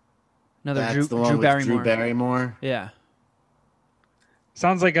 Another That's the one Drew with Barrymore. Drew Barrymore. Yeah.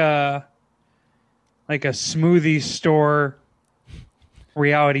 Sounds like a smoothie store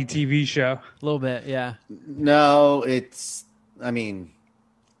reality TV show. A little bit, yeah. No, it's I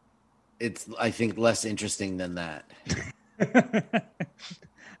think less interesting than that.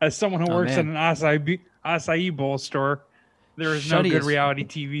 As someone who works at an acai bowl store, there is no good reality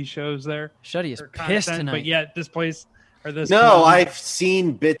TV shows there. Shuddy is pissed tonight. But yet this place or this. No, I've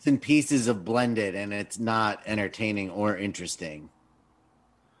seen bits and pieces of Blended, and it's not entertaining or interesting.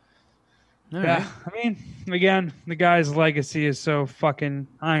 All yeah, right. I mean, again, the guy's legacy is so fucking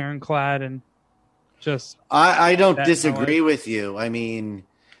ironclad and just. I don't disagree with you. I mean,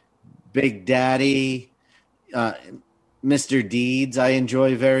 Big Daddy, Mr. Deeds, I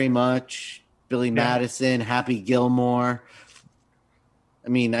enjoy very much. Billy Madison, Happy Gilmore. I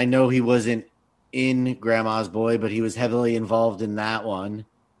mean, I know he wasn't in Grandma's Boy, but he was heavily involved in that one.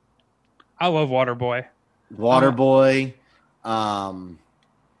 I love Waterboy. Waterboy.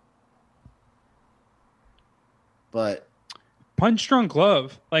 But Punch Drunk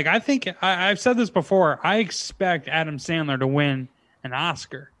Love. Like, I think I've said this before. I expect Adam Sandler to win an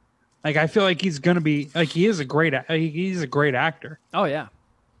Oscar. Like, I feel like he's going to be like he's a great actor. Oh, yeah.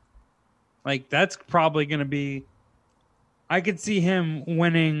 Like, that's probably going to be. I could see him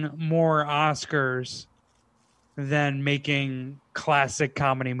winning more Oscars than making classic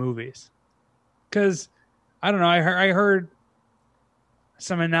comedy movies. Because, I don't know, I heard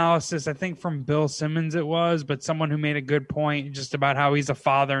some analysis, I think from Bill Simmons it was, but someone who made a good point just about how he's a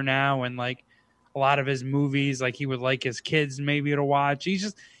father now and, like, a lot of his movies, like, he would like his kids maybe to watch.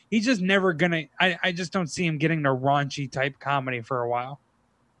 He's just never going to. I just don't see him getting to raunchy type comedy for a while.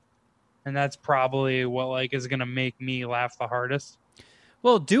 And that's probably what like is going to make me laugh the hardest.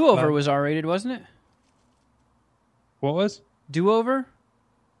 Well, Do Over was R-rated, wasn't it? What was? Do Over?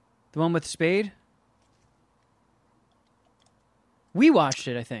 The one with Spade? We watched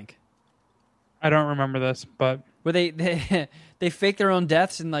it, I think. I don't remember this, but where they fake their own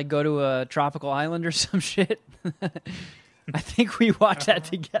deaths and like go to a tropical island or some shit. I think we watched that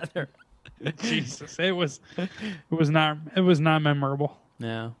together. Jesus, it was not memorable.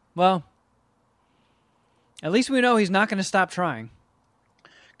 No. Well, at least we know he's not going to stop trying.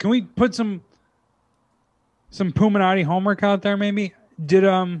 Can we put some Puminati homework out there maybe? Did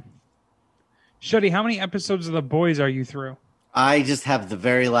Shuddy, how many episodes of The Boys are you through? I just have the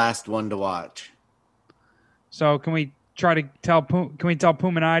very last one to watch. So can we tell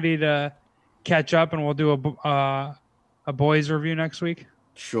Puminati to catch up and we'll do a Boys review next week?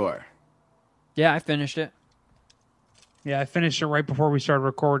 Sure. Yeah, I finished it. Yeah, I finished it right before we started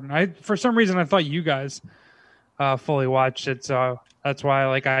recording. For some reason I thought you guys fully watched it, so that's why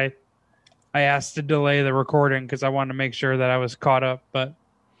I asked to delay the recording because I wanted to make sure that I was caught up, but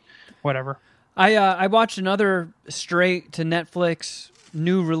whatever. I watched another straight to Netflix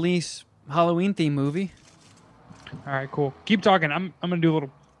new release Halloween theme movie. All right, cool. Keep talking. I'm gonna do a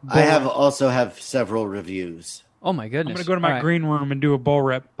little. I also have several reviews. Oh my goodness! I'm gonna go to my green room and do a bull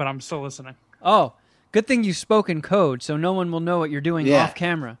rip, but I'm still listening. Oh, good thing you spoke in code, so no one will know what you're doing off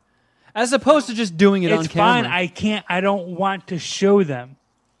camera. As opposed to just doing it on It's camera. fine. I don't want to show them.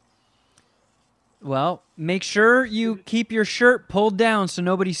 Well, make sure you keep your shirt pulled down so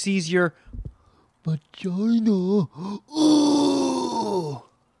nobody sees your vagina. Oh.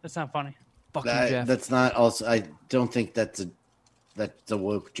 That's not funny. Fuck you, Jeff. That's not also. I don't think that's a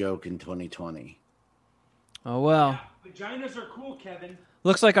woke joke in 2020. Oh, well. Vaginas are cool, Kevin.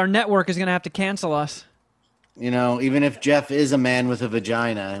 Looks like our network is going to have to cancel us. You know, even if Jeff is a man with a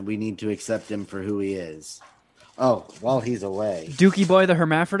vagina, we need to accept him for who he is. Oh, while he's away. Dookie Boy the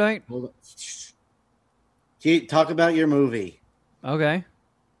Hermaphrodite? Hold on. Keith, talk about your movie. Okay.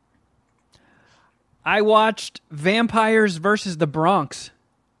 I watched Vampires versus the Bronx.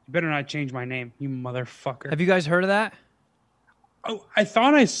 You better not change my name, you motherfucker. Have you guys heard of that? Oh, I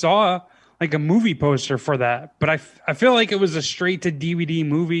thought I saw like a movie poster for that, but I feel like it was a straight to DVD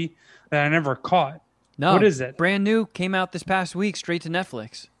movie that I never caught. No. What is it? Brand new, came out this past week, straight to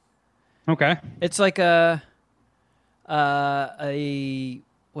Netflix. Okay. It's like a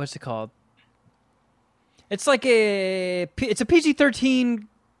what's it called? It's like it's a PG-13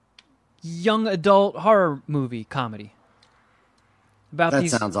 young adult horror movie comedy. About That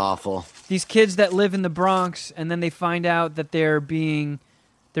sounds awful. These kids that live in the Bronx, and then they find out that their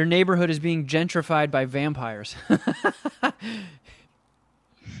neighborhood is being gentrified by vampires.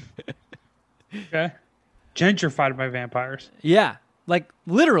 Okay. Gentrified by vampires. Yeah, like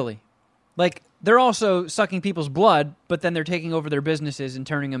literally. Like they're also sucking people's blood, but then they're taking over their businesses and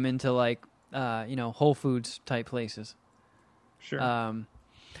turning them into like Whole Foods type places. Sure.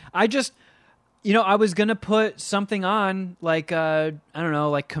 I just I was gonna put something on like I don't know,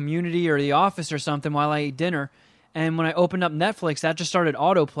 like Community or The Office or something while I ate dinner, and when I opened up Netflix, that just started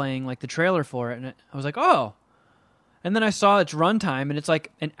auto playing like the trailer for it, and I was like, oh. And then I saw its runtime, and it's like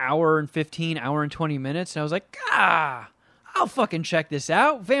an hour and 15, hour and 20 minutes, and I was like, I'll fucking check this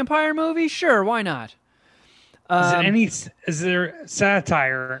out. Vampire movie? Sure, why not? Is there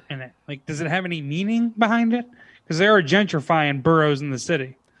satire in it? Like, does it have any meaning behind it? Because they are gentrifying boroughs in the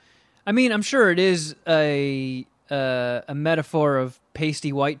city. I mean, I'm sure it is a metaphor of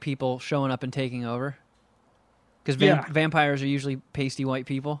pasty white people showing up and taking over. Because vampires are usually pasty white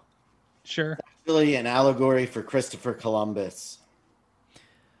people. Sure. Really an allegory for Christopher Columbus.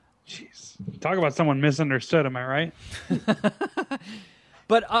 Jeez. Talk about someone misunderstood, am I right?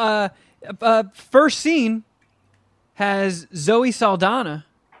 But first scene has Zoe Saldana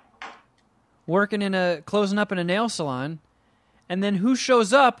closing up in a nail salon, and then who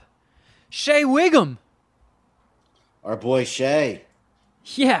shows up? Shea Wiggum. Our boy Shay.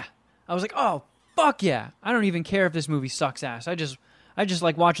 Yeah. I was like, oh, fuck yeah. I don't even care if this movie sucks ass. I just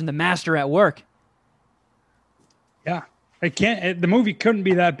like watching the master at work. Yeah. The movie couldn't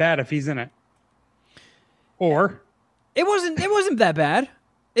be that bad if he's in it. Or it wasn't that bad.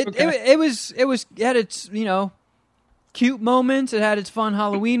 It had its, cute moments. It had its fun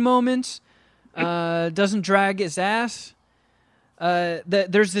Halloween moments. Doesn't drag its ass.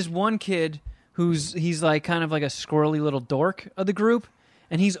 There's this one kid he's like kind of like a squirrely little dork of the group,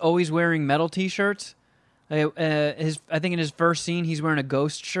 and he's always wearing metal t-shirts. I think in his first scene he's wearing a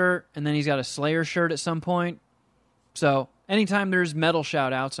Ghost shirt, and then he's got a Slayer shirt at some point. So anytime there's metal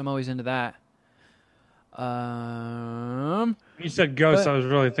shout outs, I'm always into that. You said Ghost, I was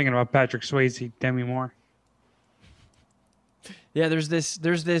really thinking about Patrick Swayze, Demi Moore. Yeah, there's this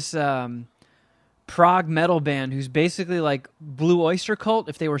prog metal band who's basically like Blue Oyster Cult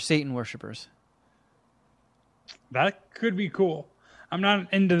if they were Satan worshippers. That could be cool. I'm not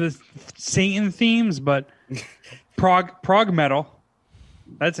into the Satan themes, but prog metal.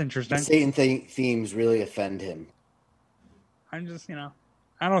 That's interesting. The Satan themes really offend him. I'm just,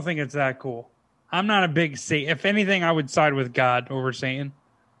 I don't think it's that cool. I'm not a big Satan. If anything, I would side with God over Satan.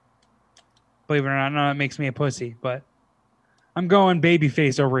 Believe it or not, I know that makes me a pussy, but I'm going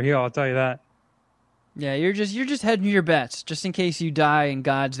babyface over here. I'll tell you that. Yeah, you're just hedging your bets, just in case you die and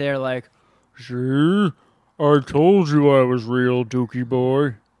God's there like, see, I told you I was real, Dookie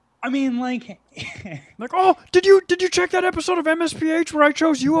boy. I mean, like, oh, did you check that episode of MSPH where I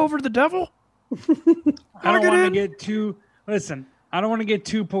chose you over the devil? I don't want to get too. Listen, I don't want to get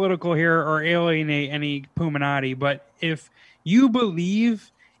too political here or alienate any Puminati, but if you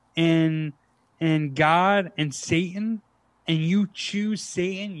believe in God and Satan and you choose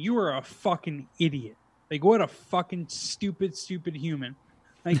Satan, you are a fucking idiot. Like, what a fucking stupid human.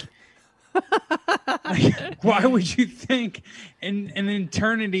 Like, why would you think an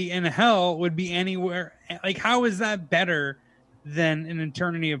eternity in hell would be anywhere? Like, how is that better than an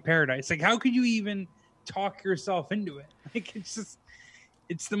eternity of paradise? Like, how could you even talk yourself into it? Like,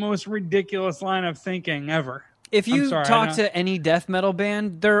 it's the most ridiculous line of thinking ever. If you sorry, talk to any death metal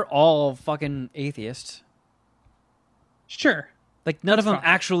band, they're all fucking atheists. Sure. Like none of them fine.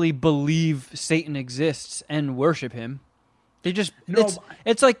 actually believe Satan exists and worship him. They just No,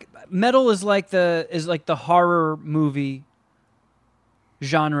 it's like metal is like the horror movie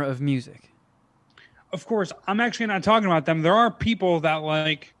genre of music. Of course, I'm actually not talking about them. There are people that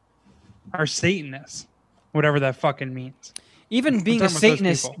like are Satanists, whatever that fucking means. Even being a talking about those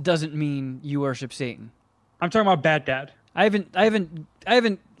Satanist people. doesn't mean you worship Satan. I'm talking about Bad Dad. I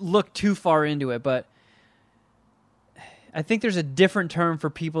haven't looked too far into it, but I think there's a different term for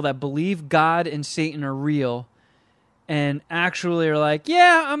people that believe God and Satan are real and actually are like,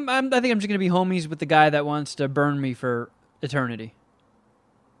 yeah, I think I'm just going to be homies with the guy that wants to burn me for eternity.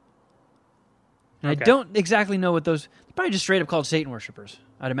 And Okay. I don't exactly know what those... They're probably just straight up called Satan worshippers,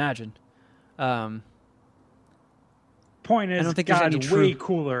 I'd imagine. Point is, don't think there's any God's true- way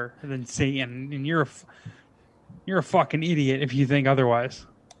cooler than Satan, and you're a fucking idiot if you think otherwise.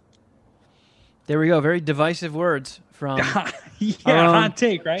 There we go. Very divisive words from Yeah, own hot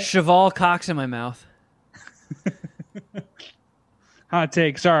take, right? Cheval Cox in my mouth. Hot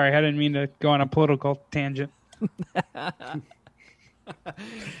take. Sorry, I didn't mean to go on a political tangent.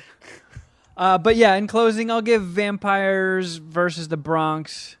 But yeah, in closing, I'll give Vampires versus the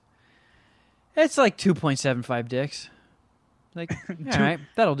Bronx. It's like 2.75 dicks. Like, all right,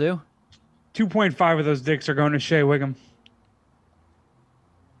 that'll do. 2.5 of those dicks are going to Shea Wiggum.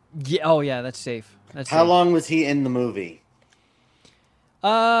 Yeah. Oh yeah, that's safe. That's How safe. long was he in the movie?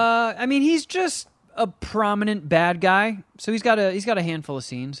 I mean, he's just a prominent bad guy, so he's got a handful of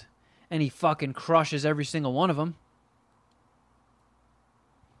scenes, and he fucking crushes every single one of them.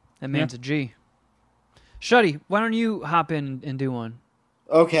 That man's a G. Shuddy, why don't you hop in and do one?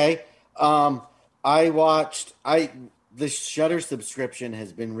 Okay. The Shudder subscription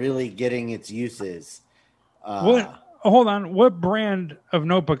has been really getting its uses. What? Hold on. What brand of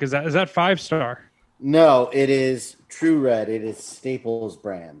notebook is that? Is that 5-star? No, it is True Red. It is Staples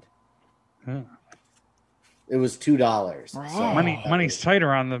brand. Oh. It was $2. So Money's tight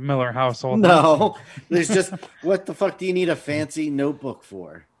around the Miller household. No, there's just what the fuck do you need a fancy notebook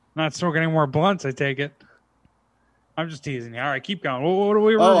for? Not smoking any more blunts, I take it. I'm just teasing you. All right, keep going. What are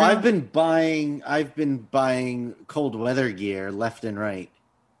we Oh, reviewing? I've been buying cold weather gear left and right.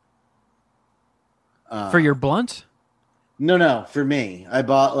 For your blunt? No, for me. I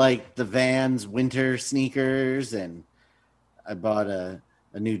bought like the Vans winter sneakers and I bought a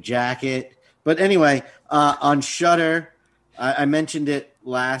new jacket. But anyway, on Shudder, I mentioned it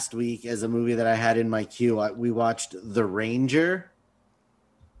last week as a movie that I had in my queue. We watched The Ranger,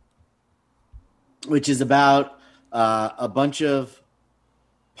 which is about a bunch of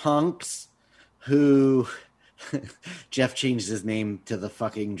punks who Jeff changed his name to the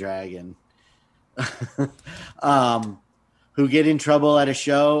fucking dragon. Who get in trouble at a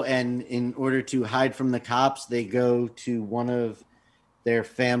show, and in order to hide from the cops, they go to one of their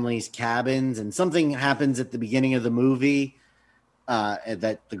family's cabins, and something happens at the beginning of the movie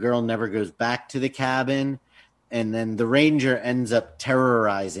that the girl never goes back to the cabin, and then the ranger ends up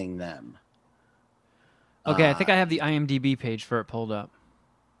terrorizing them. Okay, I think I have the IMDb page for it pulled up.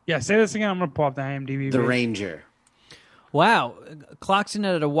 Yeah, say this again. I'm going to pull up the IMDb. The page. Ranger. Wow, clocks in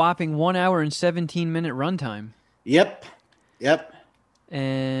at a whopping 1 hour and 17-minute runtime. Yep.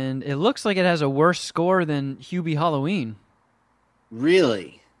 And it looks like it has a worse score than Hubie Halloween.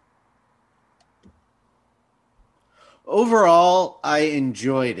 Really? Overall, I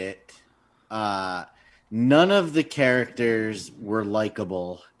enjoyed it. None of the characters were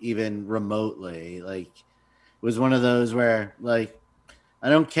likable, even remotely. Like, it was one of those where, like, I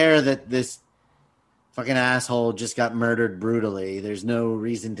don't care that this fucking asshole just got murdered brutally. There's no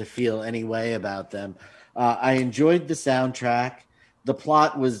reason to feel any way about them. I enjoyed the soundtrack. The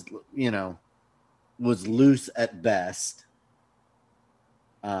plot was, was loose at best.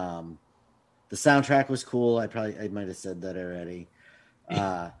 The soundtrack was cool. I might have said that already.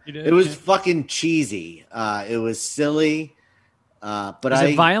 You did? It was fucking cheesy. It was silly. But Is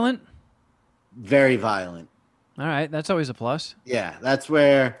it violent? Very violent. All right, that's always a plus. Yeah, that's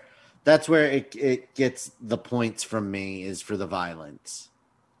where it gets the points from me, is for the violence.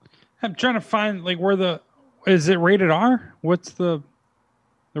 I'm trying to find like is it rated R? What's the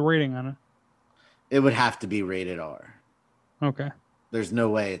rating on it? It would have to be rated R. Okay. There's no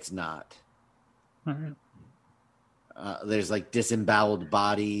way it's not. All right. There's like disemboweled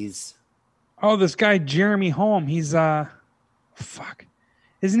bodies. Oh, this guy Jeremy Holm. He's fuck.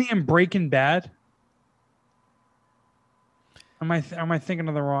 Isn't he in Breaking Bad? Am I thinking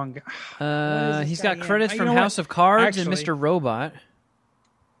of the wrong guy? He's this got guy in? credits You from know House what? of Cards and Actually, Mr. Robot.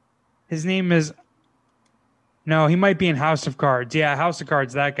 His name is No, he might be in House of Cards. Yeah, House of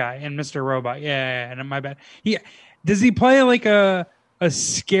Cards, that guy, and Mr. Robot. Yeah, and my bad. Does he play like a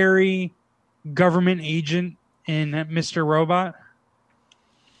scary government agent in Mr. Robot?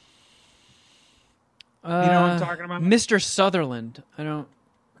 You know what I'm talking about? Mr. Sutherland. I don't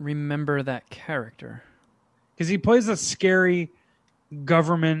remember that character. Because he plays a scary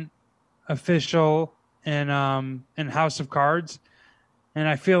government official in House of Cards, and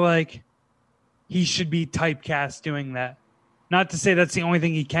I feel like he should be typecast doing that. Not to say that's the only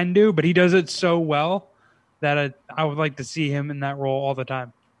thing he can do, but he does it so well that I would like to see him in that role all the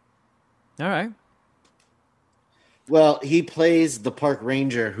time. All right. Well, he plays the park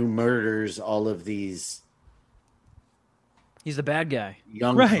ranger who murders all of these He's the bad guy.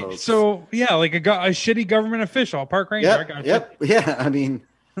 young Right. folks. So, yeah, like a shitty government official, a park ranger. I gotcha. Yep. Yeah. I mean,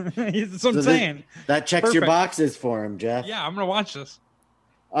 That's what I'm so saying. that checks your Perfect. boxes for him, Jeff. Yeah, I'm going to watch this.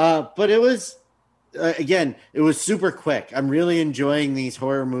 But it was again, it was super quick. I'm really enjoying these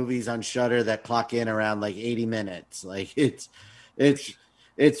horror movies on Shudder that clock in around like 80 minutes. Like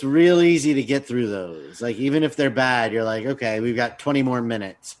it's real easy to get through those. Like even if they're bad, you're like, okay, we've got 20 more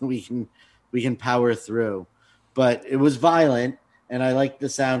minutes. We can power through. But it was violent, and I like the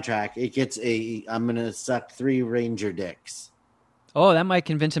soundtrack. It gets I'm gonna suck 3 ranger dicks. Oh, that might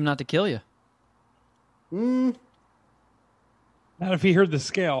convince him not to kill you. Mm, Not if he heard the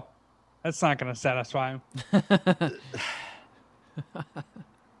scale. That's not going to satisfy him.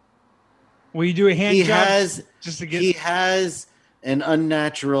 Will you do a hand he job has just to get? he has an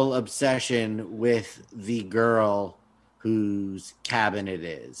unnatural obsession with the girl whose cabin it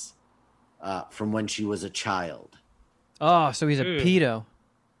is from when she was a child. Oh, so he's a Ew.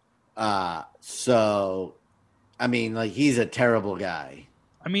 pedo. So, I mean, like he's a terrible guy.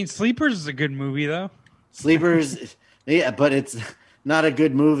 I mean, Sleepers is a good movie, though. Sleepers, yeah, but it's not a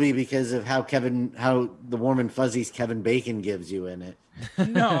good movie because of how the Warm and Fuzzies Kevin Bacon gives you in it.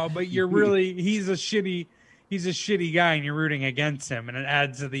 No, but he's a shitty guy, and you're rooting against him, and it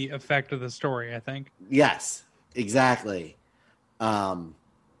adds to the effect of the story, I think. Yes, exactly.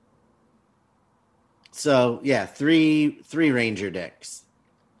 So yeah, three ranger dicks.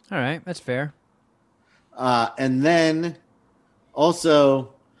 All right, that's fair. And then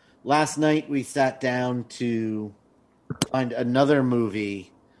also last night we sat down to find another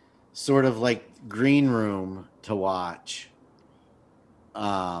movie, sort of like Green Room, to watch.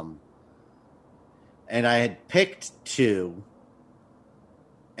 And I had picked 2.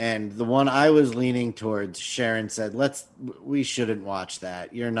 And the one I was leaning towards, Sharon said, we shouldn't watch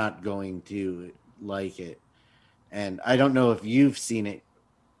that. You're not going to like it. And I don't know if you've seen it,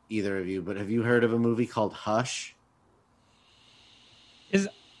 either of you, but have you heard of a movie called Hush?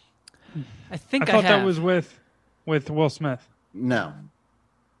 I think I thought have. that was with Will Smith. No.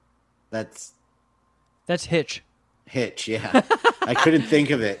 That's Hitch. Hitch, yeah. I couldn't think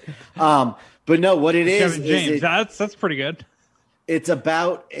of it. But no, what it is, Kevin James. is That's pretty good. it's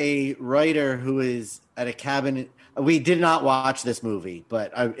about a writer who is at a cabin. We did not watch this movie,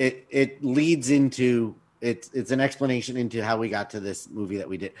 but it leads into it's an explanation into how we got to this movie that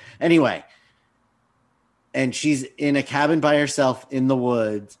we did. Anyway, and she's in a cabin by herself in the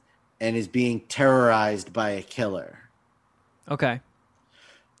woods and is being terrorized by a killer. Okay.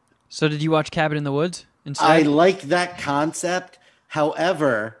 So did you watch Cabin in the Woods instead? I like that concept.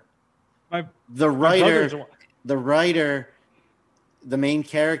 However, the writer, the main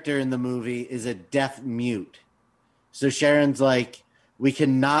character in the movie is a deaf mute. So Sharon's like, we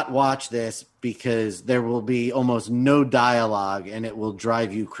cannot watch this because there will be almost no dialogue and it will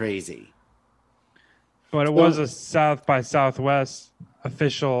drive you crazy. But it was a South by Southwest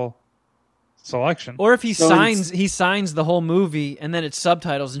official selection. Or if he So signs the whole movie and then it's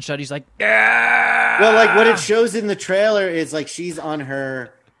subtitles and shut. He's like, yeah. Well, like what it shows in the trailer is like she's on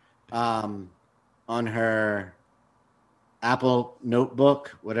her Apple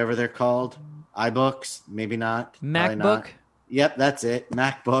notebook, whatever they're called, iBooks, maybe not. probably not. MacBook. Yep, that's it,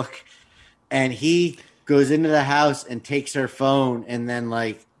 MacBook. And he goes into the house and takes her phone and then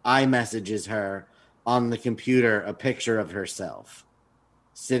like iMessages her on the computer a picture of herself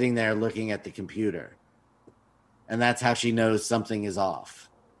sitting there looking at the computer. And that's how she knows something is off.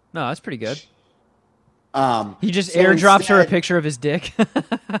 No, that's pretty good. He just So airdrops her a instead- picture of his dick.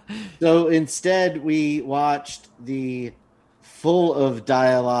 So instead, we watched the full of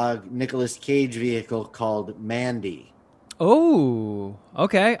dialogue Nicolas Cage vehicle called Mandy. Oh,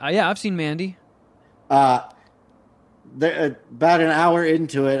 okay. Yeah, I've seen Mandy. About an hour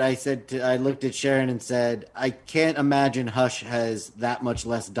into it, I looked at Sharon and said, I can't imagine Hush has that much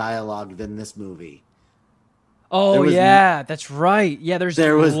less dialogue than this movie. Oh There was yeah, that's right. Yeah, there's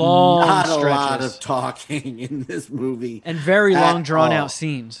There was long not a stretches lot of talking in this movie. and very at long drawn all. out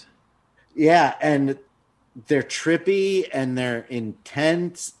scenes. Yeah, and they're trippy and they're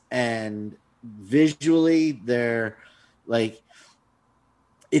intense and visually they're like,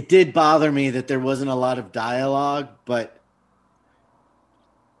 it did bother me that there wasn't a lot of dialogue, but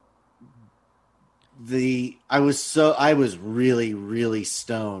I was really, really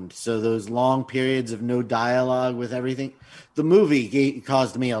stoned. So those long periods of no dialogue with everything, the movie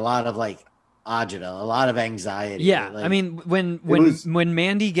caused me a lot of like agita, a lot of anxiety. Yeah, Like, I mean, when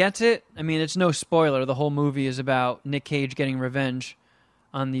Mandy gets it, I mean, it's no spoiler. The whole movie is about Nick Cage getting revenge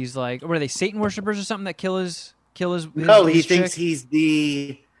on these, like, what are they, Satan worshippers or something that kill his no, he his thinks chick? he's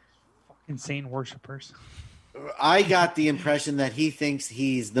the. Insane worshippers. I got the impression that he thinks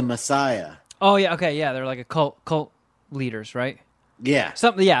he's the Messiah. Oh yeah, okay, yeah, they're like a cult leaders, right? Yeah,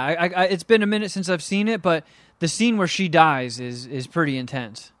 Something. Yeah, I it's been a minute since I've seen it, but the scene where she dies is pretty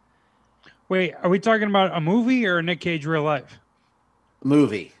intense. Wait, are we talking about a movie or Nick Cage real life?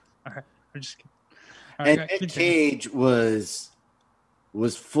 movie. All right, I'm just kidding. All And right, Nick continue. Cage was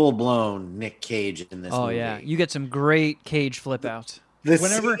full blown Nick Cage in this Oh movie. yeah, you get some great Cage flip outs.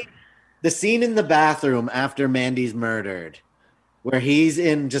 Whenever- The scene in the bathroom after Mandy's murdered, where he's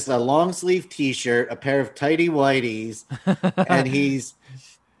in just a long sleeve T-shirt, a pair of tighty whities, and he's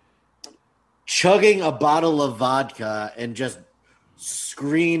chugging a bottle of vodka and just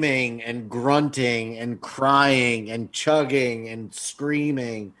screaming and grunting and crying and chugging and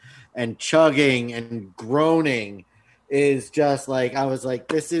screaming and chugging and groaning is just like, I was like,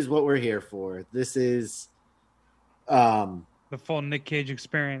 this is what we're here for. This is The full Nick Cage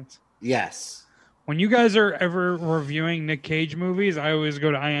experience. yes. When you guys are ever reviewing Nick Cage movies, I always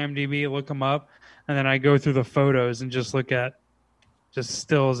go to IMDb, look them up, and then I go through the photos and just look at just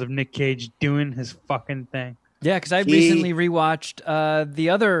stills of Nick Cage doing his fucking thing. Yeah, because I recently rewatched the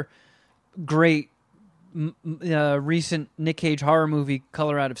other great recent Nick Cage horror movie,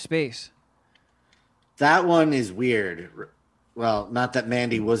 Color Out of Space. That one is weird. Well, not that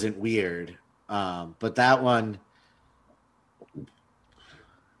Mandy wasn't weird, but that one,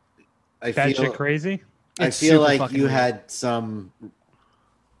 I That feel shit crazy. I It's feel super like fucking you weird. had some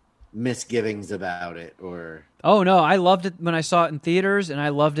misgivings about it, or Oh no, I loved it when I saw it in theaters, and I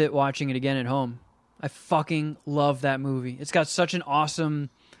loved it watching it again at home. I fucking love that movie. It's got such an awesome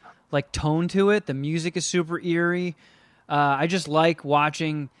like tone to it. The music is super eerie. I just like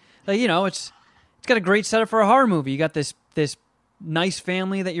watching. Like, you know, it's got a great setup for a horror movie. You got this nice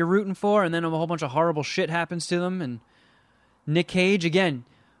family that you're rooting for, and then a whole bunch of horrible shit happens to them. And Nick Cage again,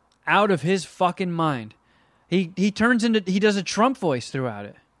 out of his fucking mind. He does a Trump voice throughout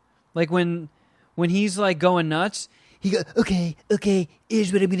it. Like when he's like going nuts, he goes, okay,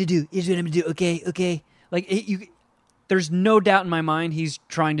 here's what I'm gonna do. Okay. Like there's no doubt in my mind he's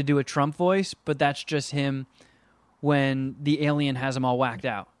trying to do a Trump voice, but that's just him when the alien has him all whacked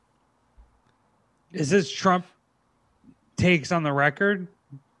out. Is this Trump takes on the record?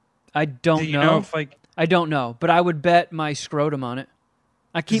 I don't Do you know if like I don't know, but I would bet my scrotum on it.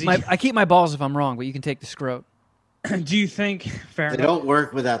 I keep my balls if I'm wrong, but you can take the scrot. do you think fair they enough? don't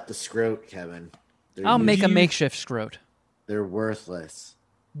work without the scrot, Kevin. I'll make a you- makeshift scrot. They're worthless.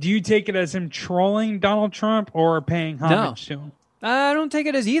 Do you take it as him trolling Donald Trump or paying homage to him? I don't take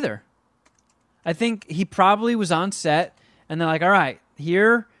it as either. I think he probably was on set, and they're like, "All right,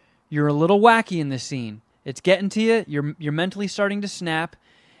 here you're a little wacky in this scene. It's getting to you. You're mentally starting to snap."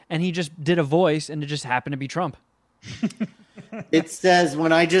 And he just did a voice, and it just happened to be Trump. It says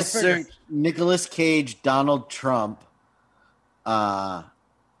when I just searched Nicolas Cage, Donald Trump,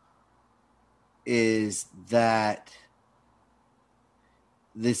 is that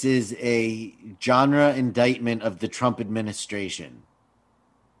this is a genre indictment of the Trump administration.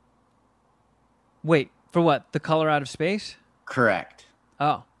 Wait, for what? The Color Out of Space? Correct.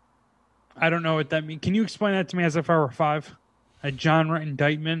 Oh. I don't know what that means. Can you explain that to me as if I were five? A genre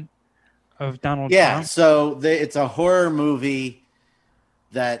indictment of Donald Yeah, Trump? so it's a horror movie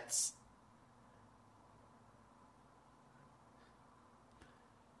that's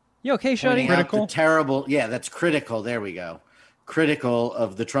You okay, Shuddy? pointing out Critical? the terrible. Yeah, that's critical. There we go. Critical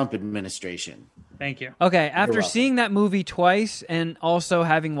of the Trump administration. Thank you. Okay, after welcome. seeing that movie twice and also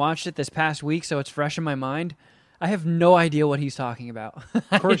having watched it this past week, so it's fresh in my mind, I have no idea what he's talking about.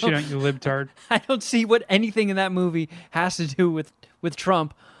 Of course you don't, you libtard. I don't see what anything in that movie has to do with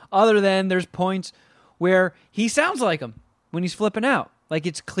Trump, other than there's points where he sounds like him when he's flipping out. Like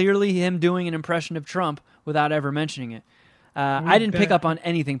it's clearly him doing an impression of Trump without ever mentioning it. I didn't pick up on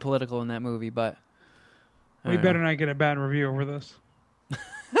anything political in that movie, but We better not get a bad review over this.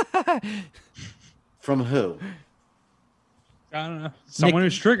 From who? I don't know. Someone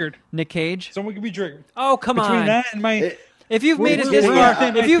who's triggered. Nick Cage. Someone can be triggered. Oh, come Between on. that and my... If you've made it we're this getting far,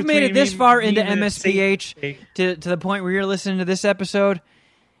 at- if you've made it this between far me into and the MSPH Satan. to the point where you're listening to this episode,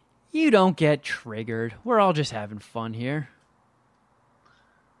 you don't get triggered. We're all just having fun here.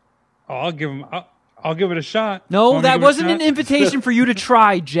 Oh, I'll give it a shot. No, Want me to that give it a wasn't an shot? invitation for you to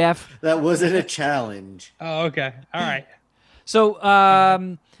try, Jeff. That wasn't a challenge. Oh, okay. All right. So,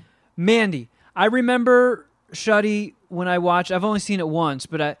 Mandy, I remember Shuddy when I watched. I've only seen it once,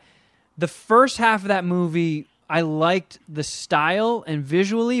 but the first half of that movie, I liked the style and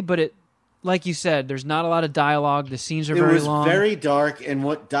visually, but it, like you said, there's not a lot of dialogue. The scenes are It very was long. very dark, and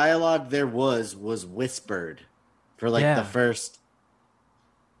what dialogue there was whispered for like Yeah. the first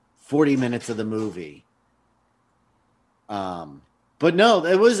 40 minutes of the movie. But no,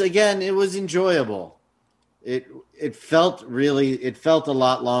 it was enjoyable. It felt a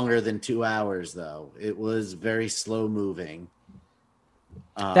lot longer than 2 hours though. It was very slow moving.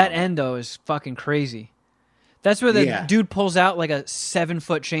 That end though is fucking crazy. That's where the Yeah. dude pulls out like a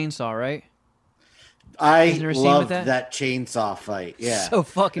 7-foot chainsaw, right? I Isn't there a scene with loved that? that chainsaw fight. Yeah. So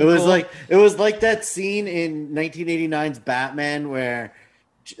fucking It was cool. like that scene in 1989's Batman where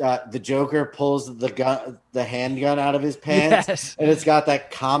the Joker pulls the handgun out of his pants, Yes. and it's got that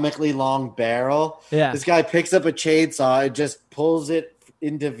comically long barrel. Yeah. This guy picks up a chainsaw and just pulls it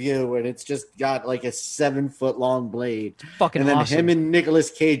into view, and it's just got like a 7-foot long blade. Fucking and then awesome. him and Nicolas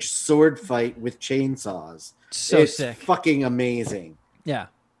Cage sword fight with chainsaws. So it's sick. fucking amazing. Yeah.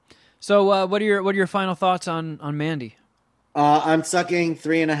 So what are your final thoughts on Mandy? I'm sucking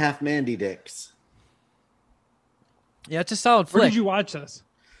 3.5 Mandy dicks. Yeah, it's a solid Where flick. did you watch this?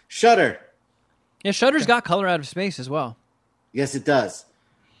 Shudder. Yeah, Shudder's got Color Out of Space as well. Yes, it does.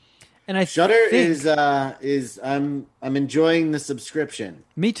 And I Shudder think, is I'm enjoying the subscription.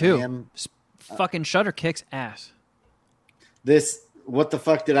 me too. I am- Fucking Shudder kicks ass. This what the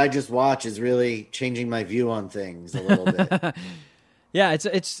fuck did I just watch is really changing my view on things a little bit. Yeah,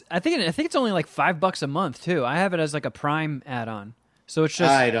 it's I think it's only like $5 a month too. I have it as like a Prime add-on. So it's just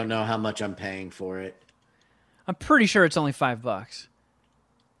I don't know how much I'm paying for it. I'm pretty sure it's only $5.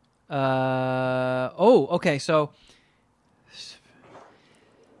 Okay. So,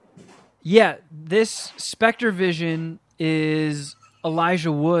 yeah, this Spectre Vision is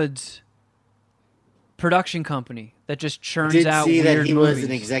Elijah Wood's production company that just churns Did out see weird that he movies. was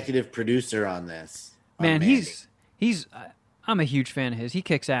an executive producer on this. on Man, Mandy. he's I'm a huge fan of his. He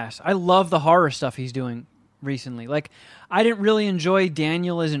kicks ass. I love the horror stuff he's doing recently. Like, I didn't really enjoy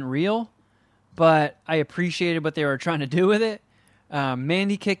Daniel Isn't Real, but I appreciated what they were trying to do with it.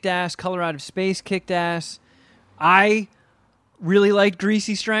 Mandy kicked ass. Color Out of Space kicked ass. I really liked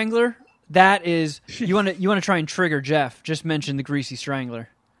Greasy Strangler. That is, you want to try and trigger Jeff? Just mention the Greasy Strangler.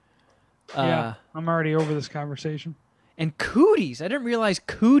 Yeah, I'm already over this conversation. And Cooties. I didn't realize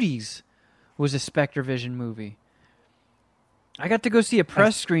Cooties was a Spectre Vision movie. I got to go see a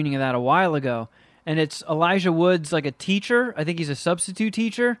press screening of that a while ago, and it's Elijah Wood's like a teacher. I think he's a substitute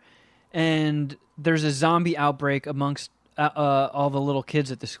teacher, and there's a zombie outbreak amongst all the little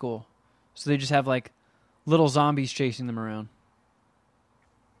kids at the school. So they just have like little zombies chasing them around.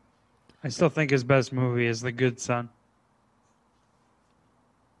 I still think his best movie is The Good Son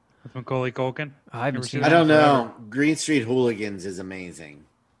with Macaulay Culkin. I haven't Never seen seen I that don't forever. know. Green Street Hooligans is amazing.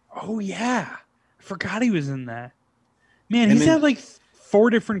 Oh yeah, I forgot he was in that. Man, Him he's and- had like 4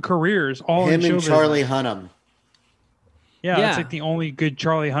 different careers, all in Him show and Charlie business. Hunnam. Yeah, Yeah. that's like the only good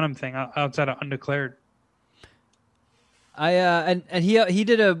Charlie Hunnam thing outside of Undeclared. And he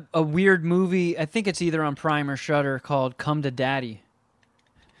did a weird movie. I think it's either on Prime or Shudder called Come to Daddy.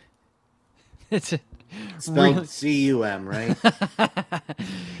 It's Spelled really- C-U-M, right?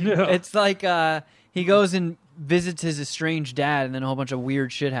 It's like he goes and visits his estranged dad, and then a whole bunch of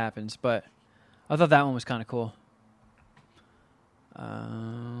weird shit happens. But I thought that one was kind of cool.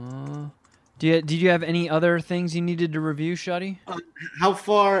 Did you have any other things you needed to review, Shuddy? How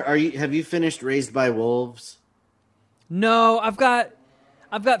far are you? Have you finished Raised by Wolves? No, I've got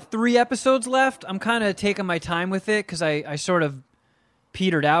 3 episodes left. I'm kind of taking my time with it because I sort of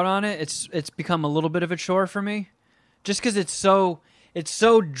petered out on it. It's become a little bit of a chore for me, just because it's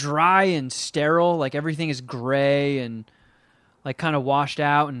so dry and sterile. Like everything is gray and like kind of washed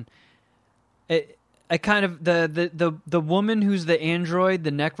out, and I kind of the woman who's the android,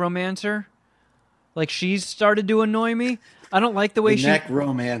 the necromancer, like she's started to annoy me. I don't like the way The she.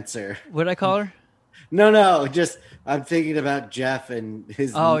 Necromancer. What did I call her? No, just I'm thinking about Jeff and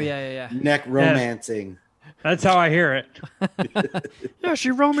his Oh yeah. neck romancing. That's how I hear it. Yeah,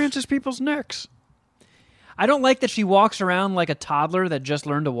 she romances people's necks. I don't like that she walks around like a toddler that just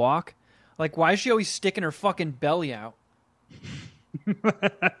learned to walk. Like, why is she always sticking her fucking belly out?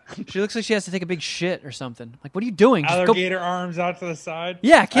 She looks like she has to take a big shit or something. Like, what are you doing? Just Alligator arms out to the side.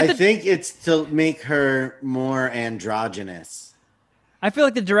 Yeah, I think it's to make her more androgynous. I feel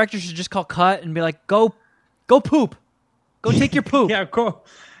like the director should just call cut and be like, go poop. Go take your poop. Yeah, cool.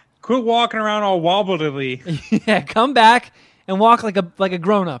 Quit walking around all wobbly. Yeah, come back and walk like a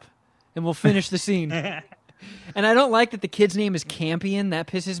grown-up, and we'll finish the scene. And I don't like that the kid's name is Campion. That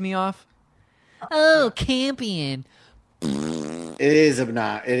pisses me off. Oh, Campion. It is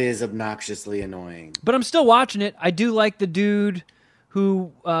obnoxiously annoying. But I'm still watching it. I do like the dude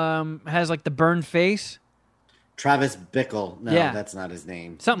who has like the burned face. Travis Bickle. No, Yeah. that's not his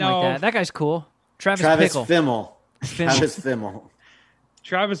name. Something No. like that. That guy's cool. Travis Pickle. Fimmel. Travis Fimmel.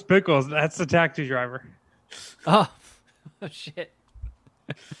 Travis Bickles, that's the taxi driver. Oh, shit.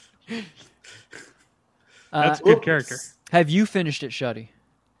 That's a good character. Have you finished it, Shuddy?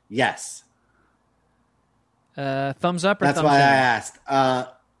 Yes. Thumbs up or That's thumbs why I down? asked.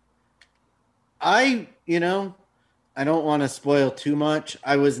 I don't want to spoil too much.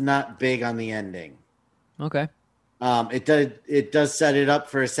 I was not big on the ending. Okay. It does set it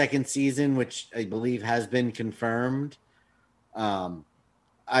up for a second season, which I believe has been confirmed.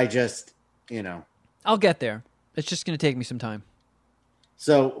 I just, I'll get there. It's just going to take me some time.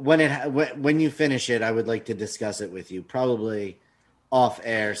 So when you finish it, I would like to discuss it with you, probably off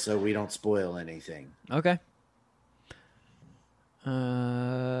air, so we don't spoil anything. Okay. All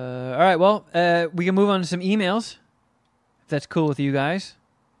right. Well, we can move on to some emails, if that's cool with you guys.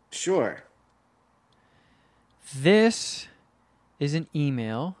 Sure. This is an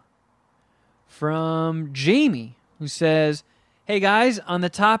email from Jamie, who says, "Hey guys, on the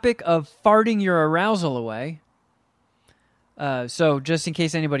topic of farting your arousal away." So just in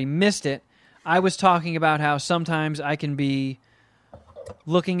case anybody missed it, I was talking about how sometimes I can be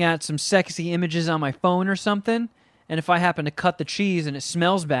looking at some sexy images on my phone or something, and if I happen to cut the cheese and it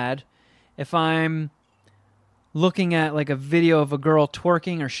smells bad, if I'm looking at like a video of a girl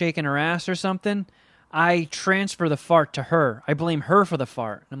twerking or shaking her ass or something, I transfer the fart to her. I blame her for the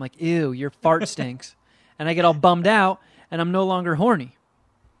fart. And I'm like, ew, your fart stinks. And I get all bummed out, and I'm no longer horny.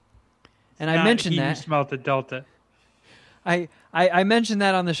 And I mentioned that. You smelt the Delta. I mentioned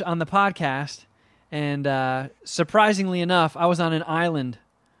that on the podcast, and surprisingly enough, I was on an island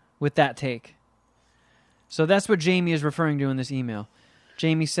with that take. So that's what Jamie is referring to in this email.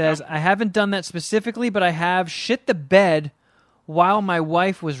 Jamie says, I haven't done that specifically, but I have shit the bed while my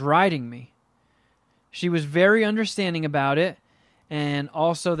wife was riding me. She was very understanding about it, and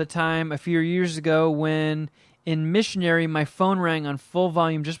also the time a few years ago when in Missionary my phone rang on full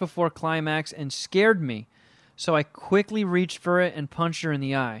volume just before climax and scared me. So I quickly reached for it and punched her in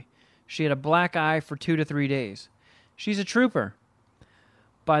the eye. She had a black eye for 2 to 3 days. She's a trooper.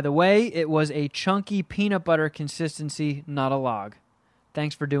 By the way, it was a chunky peanut butter consistency, not a log.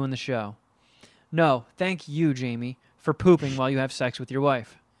 Thanks for doing the show. No, thank you, Jamie, for pooping while you have sex with your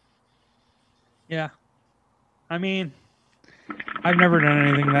wife. Yeah. I mean, I've never done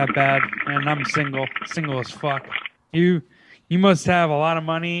anything that bad, and I'm single as fuck. You must have a lot of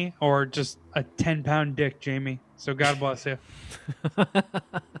money or just a 10-pound dick, Jamie. So God bless you.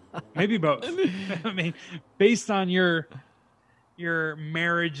 Maybe both. I mean, based on your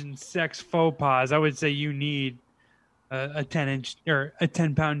marriage and sex faux pas, I would say you need a 10-inch or a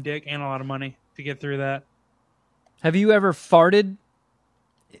 10-pound dick and a lot of money to get through that. Have you ever farted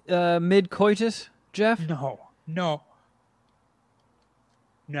mid-coitus, Jeff? No.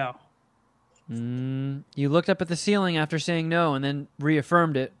 You looked up at the ceiling after saying no and then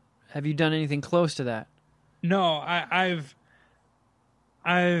reaffirmed it. Have you done anything close to that? No, I've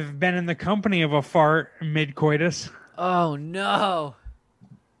been in the company of a fart mid-coitus. Oh no!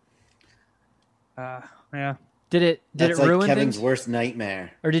 Yeah. Did it That's like ruin Kevin's things, worst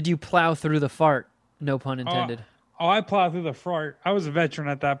nightmare. or did you plow through the fart? No pun intended. Oh, I plowed through the fart. I was a veteran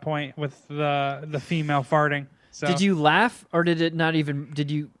at that point with the female farting. So Did you laugh, or did it not even? Did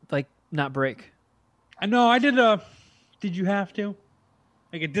you not break? No, I did did you have to?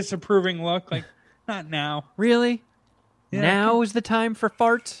 Like a disapproving look, like not now. Really? Yeah, Now is the time for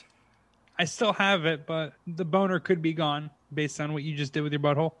farts? I still have it, but the boner could be gone based on what you just did with your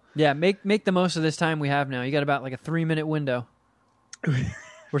butthole. Yeah, make the most of this time we have now. You got about like a 3-minute window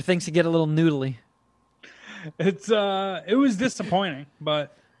where things could get a little noodly. It was disappointing,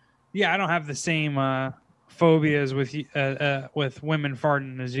 but yeah, I don't have the same phobias with women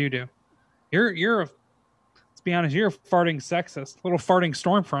farting as you do. Let's be honest, you're a farting sexist, little farting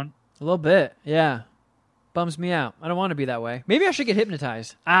Stormfront. A little bit, yeah. Bums me out. I don't want to be that way. Maybe I should get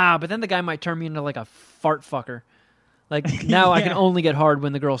hypnotized. But then the guy might turn me into like a fart fucker. Like now I can only get hard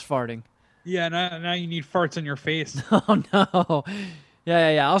when the girl's farting. Yeah, now you need farts on your face. Oh no.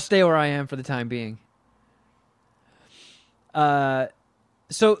 Yeah. I'll stay where I am for the time being. So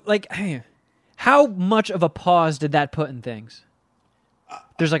like, how much of a pause did that put in things?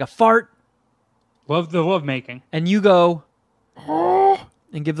 There's like a fart, Love the love making. and you go, oh,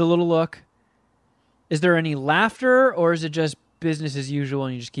 and give the little look. Is there any laughter, or is it just business as usual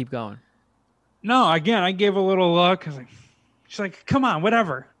and you just keep going? No, again, I gave a little look. She's like, come on,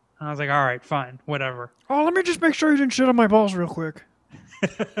 whatever. And I was like, all right, fine, whatever. Oh, let me just make sure you didn't shit on my balls real quick.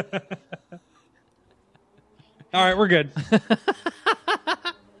 All right, we're good.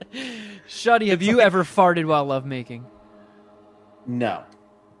 Shuddy, have you ever farted while lovemaking? No.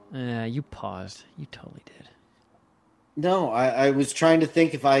 You paused. You totally did. No, I was trying to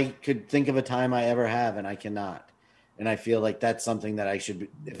think if I could think of a time I ever have, and I cannot. And I feel like that's something that I should,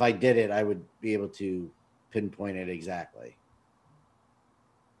 if I did it, I would be able to pinpoint it exactly.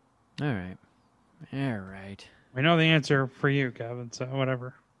 All right. We know the answer for you, Kevin, so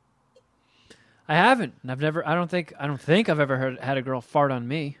whatever. I haven't. I don't think I've ever had a girl fart on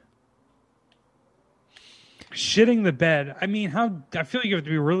me. Shitting the bed. I mean, I feel like you have to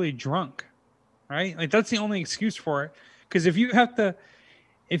be really drunk, right? Like that's the only excuse for it. Because if you have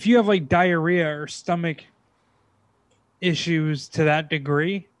like diarrhea or stomach issues to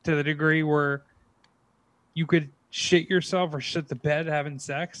the degree where you could shit yourself or shit the bed having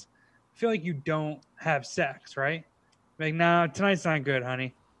sex, I feel like you don't have sex, right? Like, nah, tonight's not good,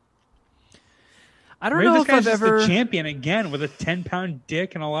 honey. I don't Maybe know this if guy's I've just ever. a champion again with a 10-pound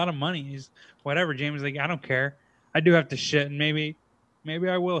dick and a lot of money. He's whatever. James is like, I don't care. I do have to shit, and maybe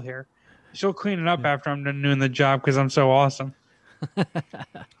I will here. She'll clean it up after I'm done doing the job because I'm so awesome.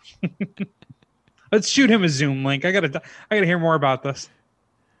 Let's shoot him a Zoom link. I gotta hear more about this.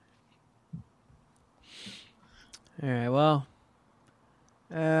 All right. Well.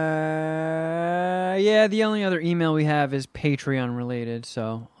 Yeah. The only other email we have is Patreon related,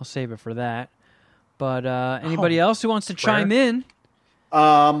 so I'll save it for that. But anybody else who wants to chime in,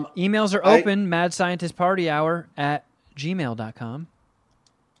 emails are open, madscientistpartyhour@gmail.com.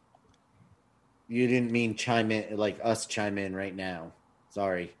 You didn't mean chime in, like us chime in right now.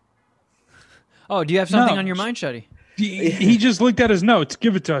 Sorry. Oh, do you have something on your mind, Shuddy? He just looked at his notes.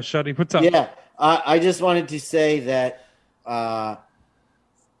 Give it to us, Shuddy. What's up? Yeah, I just wanted to say that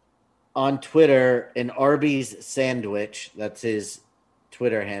on Twitter, an Arby's sandwich, that's his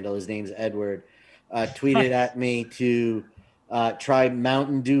Twitter handle, his name's Edward, tweeted at me to try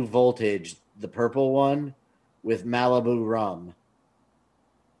Mountain Dew Voltage, the purple one, with Malibu rum,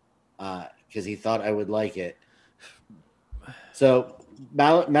 because he thought I would like it. So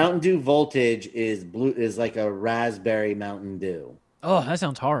Mountain Dew Voltage is like a raspberry Mountain Dew. Oh, that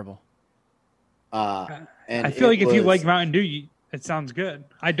sounds horrible. And I feel like if you like Mountain Dew, it sounds good.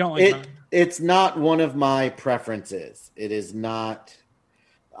 I don't like Mountain Dew. It's not one of my preferences. It is not.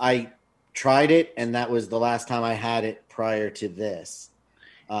 I tried it, and that was the last time I had it prior to this.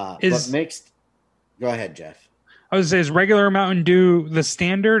 But mixed. Go ahead, Jeff. I was gonna say, is regular Mountain Dew the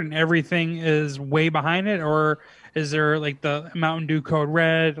standard and everything is way behind it, or is there like the Mountain Dew Code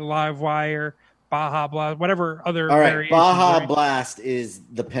Red, Live Wire, Baja Blast, whatever other variations? Baja Blast is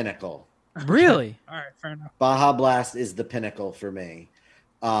the pinnacle. Really? All right, fair enough. Baja Blast is the pinnacle for me.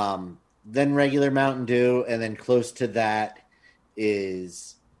 Then regular Mountain Dew, and then close to that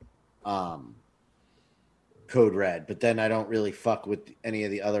is Code Red. But then I don't really fuck with any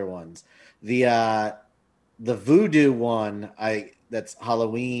of the other ones. The Voodoo one, that's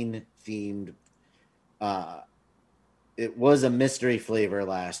Halloween themed. It was a mystery flavor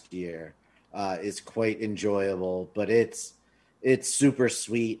last year. Is quite enjoyable, but it's super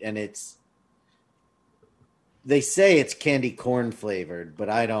sweet, and they say it's candy corn flavored, but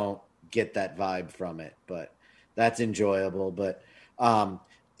I don't get that vibe from it. But that's enjoyable. But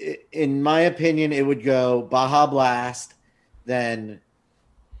in my opinion, it would go Baja Blast, then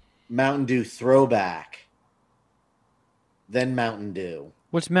Mountain Dew Throwback, then Mountain Dew.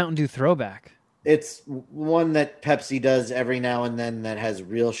 What's Mountain Dew Throwback? It's one that Pepsi does every now and then that has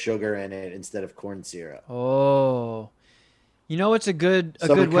real sugar in it instead of corn syrup. Oh, you know it's a good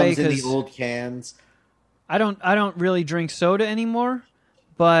So good it way comes in the because old cans. I don't really drink soda anymore,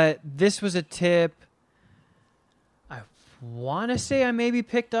 but this was a tip. I want to say I maybe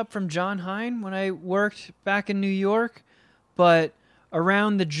picked up from John Hine when I worked back in New York, but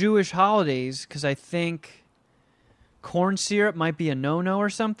around the Jewish holidays, because I think corn syrup might be a no-no or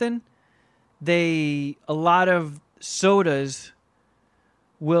something. A lot of sodas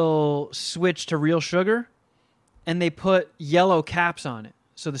will switch to real sugar, and they put yellow caps on it.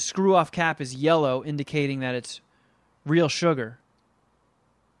 So the screw-off cap is yellow, indicating that it's real sugar.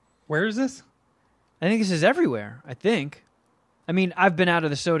 Where is this? I think this is everywhere. I think. I mean, I've been out of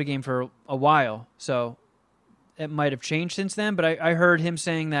the soda game for a while, so it might have changed since then. But I heard him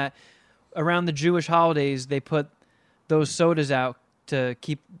saying that around the Jewish holidays, they put those sodas out to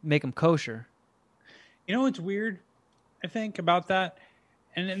make them kosher. You know what's weird? I think about that,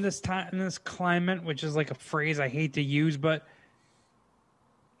 and in this climate, which is like a phrase I hate to use, but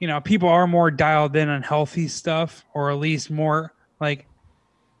you know, people are more dialed in on healthy stuff, or at least more like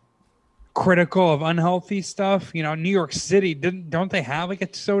critical of unhealthy stuff. You know, New York City don't they have like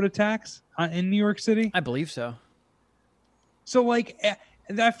a soda tax in New York City? I believe so. So like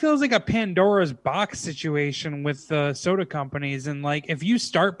that feels like a Pandora's box situation with the soda companies, and like if you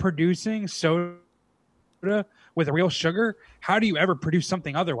start producing soda with real sugar, how do you ever produce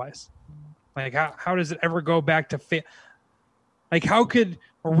something otherwise? Like how does it ever go back to like how could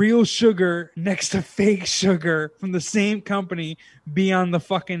real sugar next to fake sugar from the same company be on the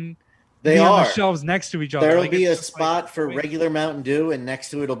fucking on the shelves next to each other? There'll be a spot for regular Mountain Dew, and next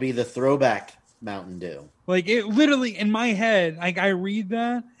to it'll be the throwback Mountain Dew. Like it literally in my head, like I read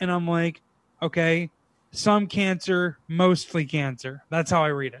that and I'm like, okay, some cancer, mostly cancer. That's how I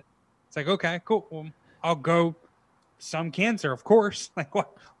read it. It's like, okay, cool. Well, I'll go some cancer, of course. Like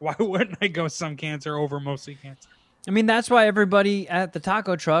why wouldn't I go some cancer over mostly cancer? I mean, that's why everybody at the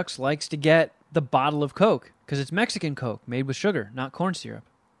taco trucks likes to get the bottle of Coke, because it's Mexican Coke made with sugar, not corn syrup.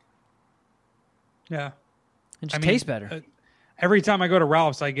 Yeah. It just tastes better. Every time I go to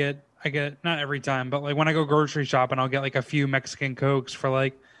Ralph's, I get not every time, but like when I go grocery shopping, I'll get like a few Mexican Cokes for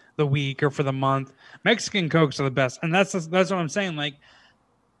like the week or for the month. Mexican Cokes are the best. And that's what I'm saying. Like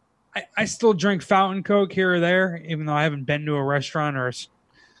I still drink fountain Coke here or there, even though I haven't been to a restaurant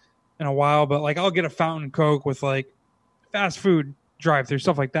in a while, but like I'll get a fountain Coke with like fast food drive-through,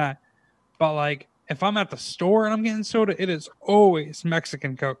 stuff like that. But like if I'm at the store and I'm getting soda, it is always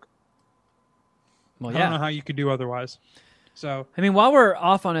Mexican Coke. Well, I don't know how you could do otherwise. So I mean, while we're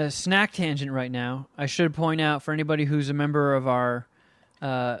off on a snack tangent right now, I should point out for anybody who's a member of our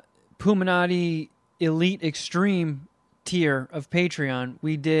Puminati Elite Extreme tier of Patreon,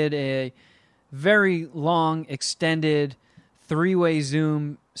 we did a very long, extended 3-way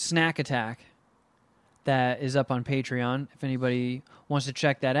Zoom snack attack that is up on Patreon if anybody wants to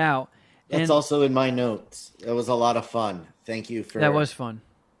check that out. That's also in my notes. It was a lot of fun. Thank you for that was fun.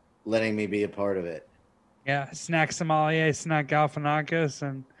 Letting me be a part of it. Yeah, Snack Sommelier, Snack Galifianakis,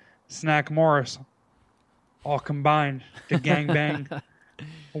 and Snack Morris all combined to gangbang a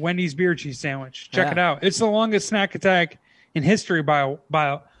Wendy's beer cheese sandwich. Check it out. It's the longest snack attack in history by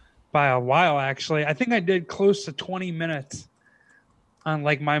a while, actually. I think I did close to 20 minutes on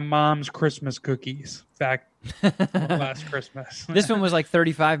like my mom's Christmas cookies back last Christmas. This one was like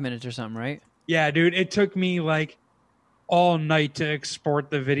 35 minutes or something, right? Yeah, dude. It took me like all night to export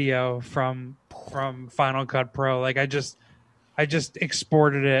the video from Final Cut Pro. Like I just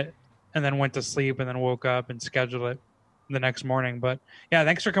exported it and then went to sleep and then woke up and scheduled it the next morning. But yeah,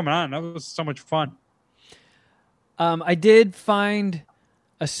 thanks for coming on. That was so much fun. I did find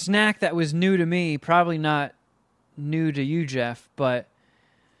a snack that was new to me, probably not new to you, Jeff, but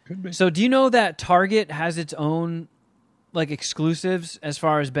could be. So do you know that Target has its own like exclusives as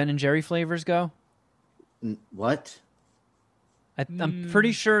far as Ben and Jerry flavors go? What? I'm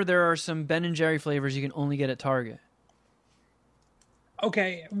pretty sure there are some Ben and Jerry flavors you can only get at Target.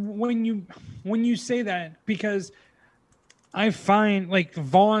 Okay, when you say that, because I find like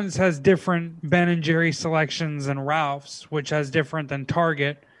Vaughn's has different Ben and Jerry selections than Ralph's, which has different than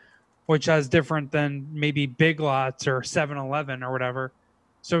Target, which has different than maybe Big Lots or 7-Eleven or whatever.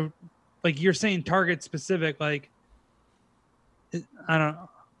 So like you're saying Target specific, like I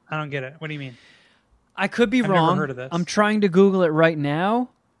don't get it. What do you mean? I could be wrong. Never heard of this. I'm trying to Google it right now.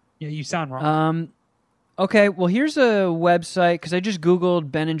 Yeah, you sound wrong. Okay, well, here's a website, because I just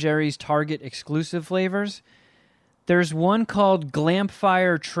Googled Ben & Jerry's Target exclusive flavors. There's one called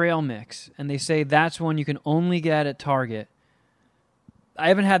Glampfire Trail Mix, and they say that's one you can only get at Target. I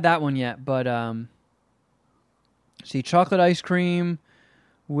haven't had that one yet, but see, chocolate ice cream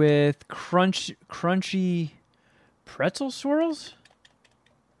with crunchy pretzel swirls?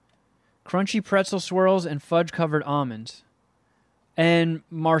 Crunchy pretzel swirls and fudge-covered almonds. And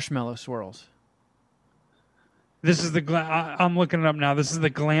marshmallow swirls. This is I'm looking it up now. This is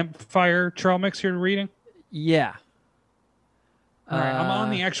the Glampfire Trail Mix you're reading? Yeah. All right, I'm on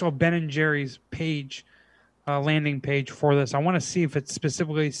the actual Ben & Jerry's page, landing page for this. I want to see if it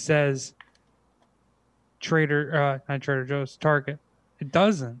specifically says not Trader Joe's, Target. It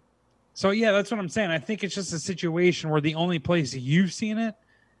doesn't. So, yeah, that's what I'm saying. I think it's just a situation where the only place you've seen it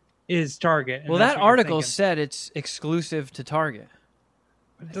is Target. Well, that article said it's exclusive to Target.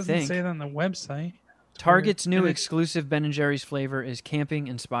 It doesn't say that on the website. Target's new exclusive Ben & Jerry's flavor is camping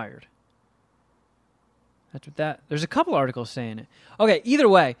inspired. That's what that. There's a couple articles saying it. Okay, either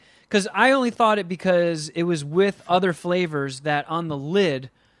way, because I only thought it because it was with other flavors that on the lid,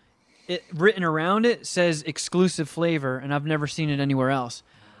 it written around it says exclusive flavor, and I've never seen it anywhere else.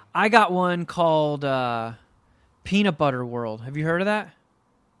 I got one called Peanut Butter World. Have you heard of that?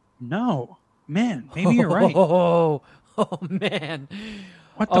 No. Man, maybe you're right. Oh, man.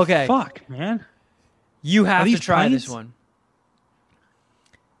 What the fuck, man? You have to try this one.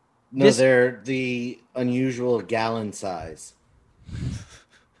 No, they're the unusual gallon size.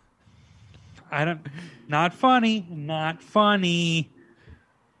 Not funny. Not funny.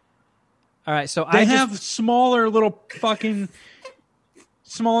 All right, so they have smaller little fucking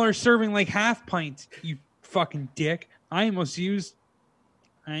smaller serving like half pints. You fucking dick. I almost used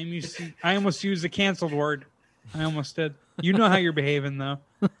a canceled word. I almost did. You know how you're behaving though.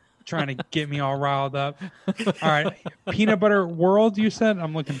 Trying to get me all riled up. All right. Peanut Butter World, you said?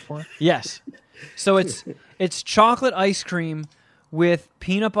 I'm looking for it. Yes. So it's chocolate ice cream with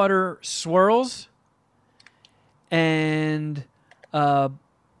peanut butter swirls and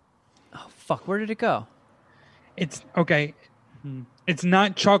where did it go? It's okay. It's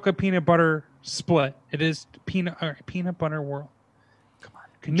not chocolate peanut butter split. It is peanut butter world. Come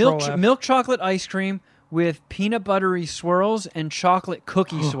on. Milk chocolate ice cream with peanut buttery swirls and chocolate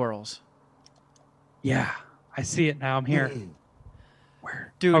cookie swirls. Yeah, I see it now. I'm here.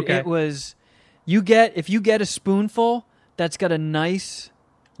 Where? Dude, okay. It was if you get a spoonful that's got a nice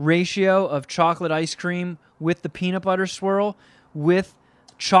ratio of chocolate ice cream with the peanut butter swirl with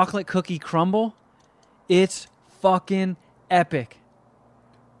chocolate cookie crumble, it's fucking epic.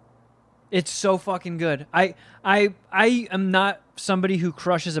 It's so fucking good. I am not somebody who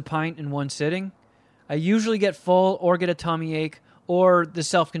crushes a pint in one sitting. I usually get full or get a tummy ache or the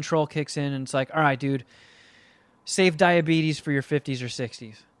self-control kicks in and it's like, all right, dude, save diabetes for your 50s or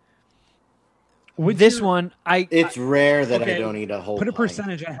 60s. It's rare that I don't eat a whole put a pint.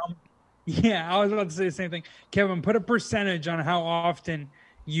 Percentage on how. Yeah, I was about to say the same thing. Kevin, put a percentage on how often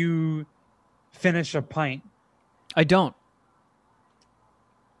you finish a pint. I don't.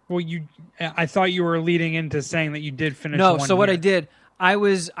 Well, I thought you were leading into saying that you did finish. No, so what I did, I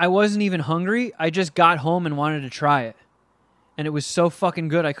wasn't even hungry. I just got home and wanted to try it. And it was so fucking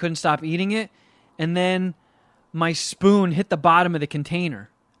good, I couldn't stop eating it. And then my spoon hit the bottom of the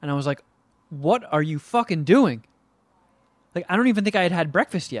container. And I was like, what are you fucking doing? Like, I don't even think I had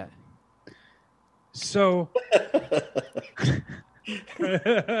breakfast yet. So,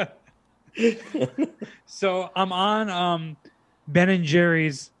 I'm on Ben &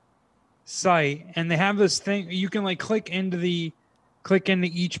 Jerry's site, and they have this thing. You can like click into each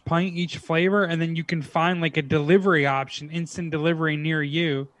pint, each flavor, and then you can find like a delivery option, instant delivery near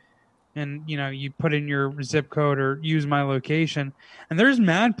you. And you put in your zip code or use my location, and there's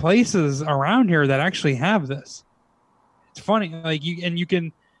mad places around here that actually have this. It's funny, like you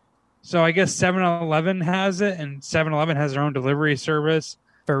can. So I guess 7-Eleven has it, and 7-Eleven has their own delivery service.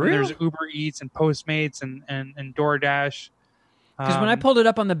 For real? And there's Uber Eats and Postmates and DoorDash. Because when I pulled it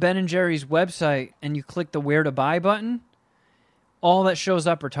up on the Ben & Jerry's website and you click the Where to Buy button, all that shows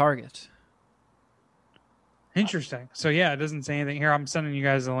up are Targets. Interesting. So yeah, it doesn't say anything here. I'm sending you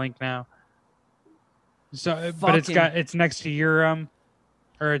guys a link now. So, but it's next to your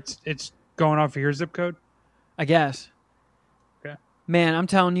or it's going off of your zip code, I guess. Okay. Man, I'm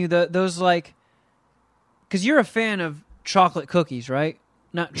telling you those like, because you're a fan of chocolate cookies, right?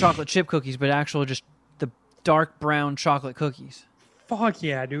 Not chocolate chip cookies, but actual just the dark brown chocolate cookies. Fuck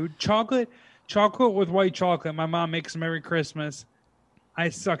yeah, dude! Chocolate with white chocolate. My mom makes them every Christmas. I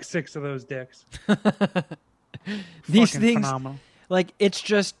suck 6 of those dicks. These fucking things, phenomenal. like it's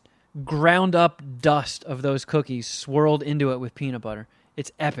just ground up dust of those cookies swirled into it with peanut butter.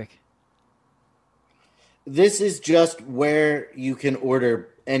 It's epic. This is just where you can order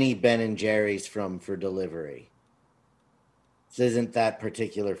any Ben & Jerry's from for delivery. This isn't that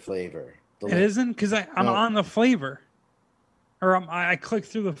particular flavor. It isn't? Because I'm on the flavor. Or I click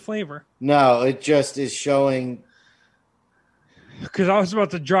through the flavor. No, it just is showing. Because I was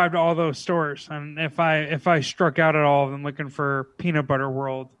about to drive to all those stores, and if I struck out at all of them looking for Peanut Butter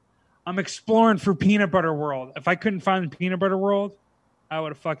World, I'm exploring for Peanut Butter World. If I couldn't find Peanut Butter World, I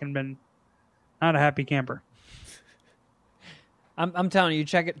would have fucking been not a happy camper. I'm telling you,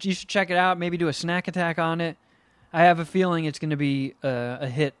 you should check it out. Maybe do a snack attack on it. I have a feeling it's going to be a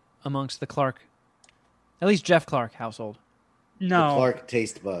hit amongst the Clark, at least Jeff Clark household. No, the Clark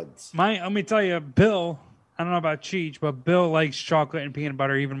taste buds. Let me tell you, Bill. I don't know about Cheech, but Bill likes chocolate and peanut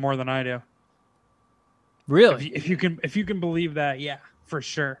butter even more than I do. Really? If you can believe that, yeah, for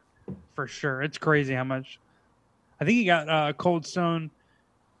sure. It's crazy how much. I think he got Cold Stone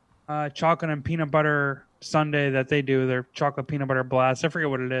chocolate and peanut butter sundae that they do. Their chocolate peanut butter blast. I forget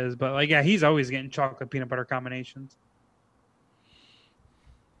what it is, but he's always getting chocolate peanut butter combinations.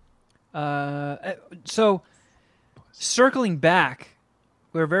 So circling back,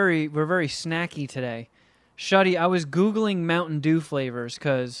 we're very snacky today. Shuddy, I was Googling Mountain Dew flavors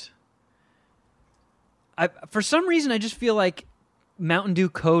because for some reason I just feel like Mountain Dew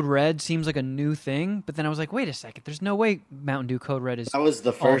Code Red seems like a new thing, but then I was like, wait a second, there's no way Mountain Dew Code Red is That was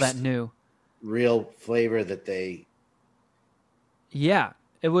the all first that new. real flavor that they... Yeah,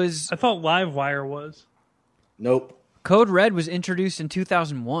 it was... I thought Livewire was. Nope. Code Red was introduced in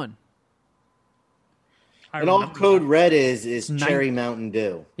 2001. And all Code Red is Nine- Cherry Mountain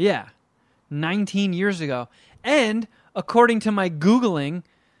Dew. Yeah, 19 years ago. And according to my Googling,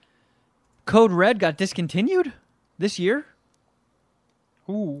 Code Red got discontinued this year.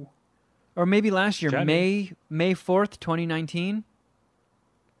 Ooh. Or maybe last year, Johnny. May 4th, 2019.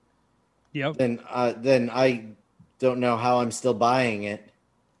 Yep. Then I don't know how I'm still buying it.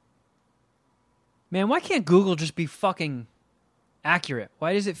 Man, why can't Google just be fucking accurate?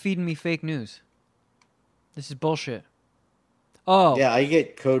 Why is it feeding me fake news? This is bullshit. Oh. Yeah, I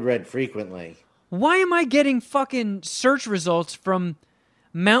get Code Red frequently. Why am I getting fucking search results from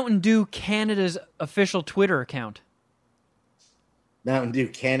Mountain Dew Canada's official Twitter account? Mountain Dew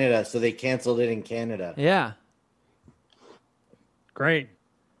Canada, so they canceled it in Canada. Yeah. Great.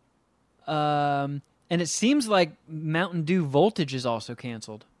 And it seems like Mountain Dew Voltage is also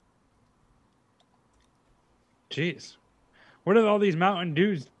canceled. Jeez. What did all these Mountain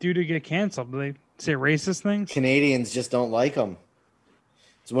Dews do to get canceled? Do they say racist things? Canadians just don't like them.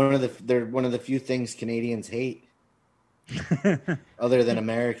 It's they're one of the few things Canadians hate, other than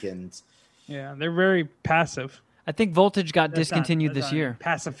Americans. Yeah, they're very passive. I think Voltage got discontinued this year.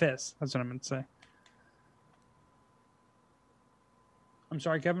 Pacifist. That's what I meant to say. I'm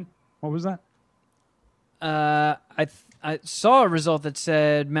sorry, Kevin. What was that? I saw a result that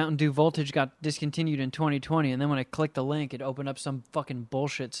said Mountain Dew Voltage got discontinued in 2020, and then when I clicked the link, it opened up some fucking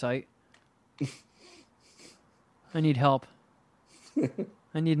bullshit site. I need help.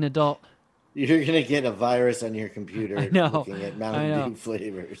 I need an adult. You're gonna get a virus on your computer looking at Mountain Dew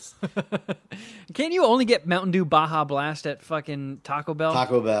flavors. Can't you only get Mountain Dew Baja Blast at fucking Taco Bell?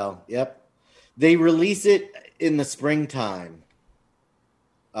 Taco Bell, yep. They release it in the springtime,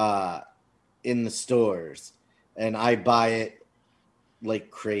 in the stores, and I buy it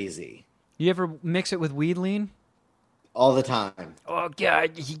like crazy. You ever mix it with Weed Lean? All the time. Oh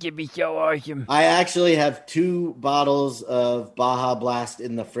God, you give me so awesome. I actually have 2 bottles of Baja Blast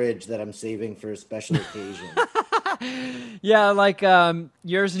in the fridge that I'm saving for a special occasion. Yeah, like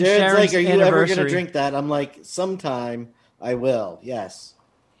yours and Jared's Sharon's like, are you ever anniversary. going to drink that? I'm like, sometime I will, yes.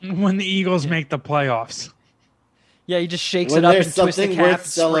 When the Eagles make the playoffs. Yeah, he just shakes When it up there's and twists the something cap worth and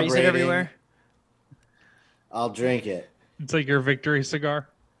sprays it celebrating. everywhere. I'll drink it. It's like your victory cigar.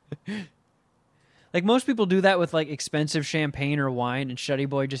 Like most people do that with like expensive champagne or wine, and Shuddy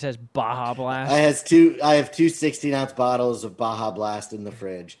Boy just has Baja Blast. I have two 16-ounce bottles of Baja Blast in the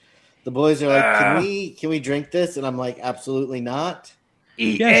fridge. The boys are like, can we drink this? And I'm like, absolutely not.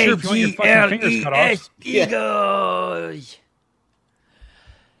 Yeah, sure, if you want your fucking fingers cut off. Eagles.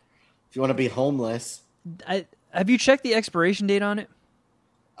 If you want to be homeless. Have you checked the expiration date on it?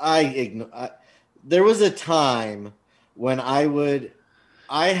 There was a time when I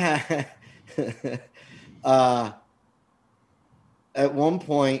had at one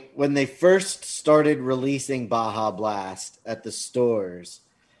point when they first started releasing Baja Blast at the stores,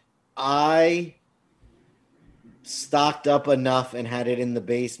 I stocked up enough and had it in the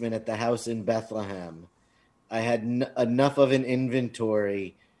basement at the house in Bethlehem. I had enough of an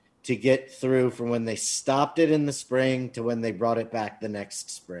inventory to get through from when they stopped it in the spring to when they brought it back the next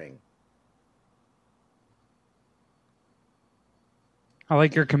spring. I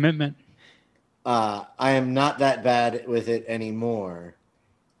like your commitment. I am not that bad with it anymore,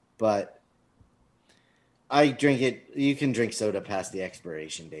 but I drink it. You can drink soda past the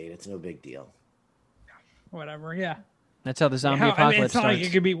expiration date. It's no big deal. Whatever, yeah. That's how the zombie It's apocalypse not starts. like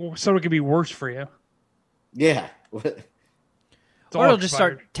it could be soda could be worse for you. Yeah. It's Or all it'll just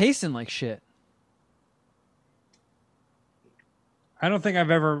expired. start tasting like shit. I don't think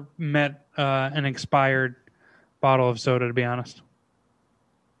I've ever met an expired bottle of soda, to be honest.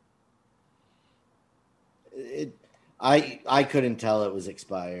 I couldn't tell it was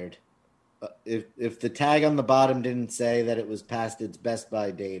expired. If the tag on the bottom didn't say that it was past its best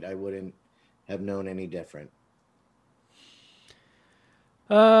by date, I wouldn't have known any different.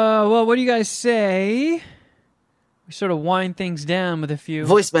 Well, what do you guys say? We we sort of wind things down with a few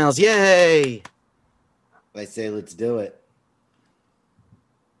Voicemails, yay! I say let's do it.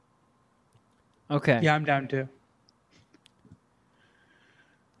 Okay. Yeah, I'm down too.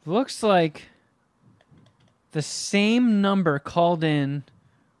 Looks like the same number called in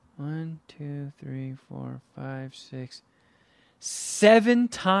 1, 2, 3, 4, 5, 6, 7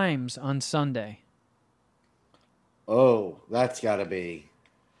 times on Sunday. Oh, that's got to be.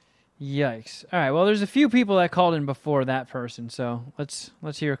 Yikes. All right, well, there's a few people that called in before that person, so let's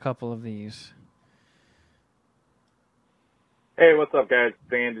hear a couple of these. Hey, what's up, guys?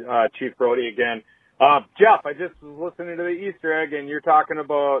 Chief Brody again. Jeff, I just was listening to the Easter egg, and you're talking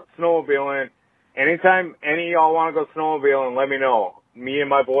about snowmobiling. Anytime any of y'all want to go snowmobiling, let me know. Me and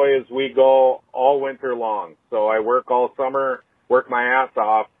my boys, we go all winter long. So I work all summer, work my ass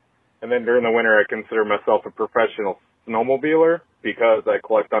off, and then during the winter I consider myself a professional snowmobiler because I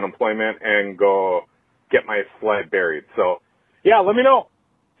collect unemployment and go get my sled buried. So, yeah, let me know.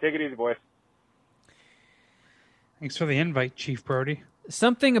 Take it easy, boys. Thanks for the invite, Chief Brody.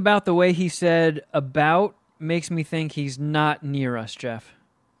 Something about the way he said about makes me think he's not near us, Jeff.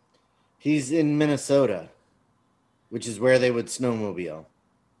 He's in Minnesota, which is where they would snowmobile.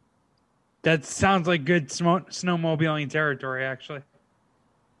 That sounds like good snowmobiling territory, actually.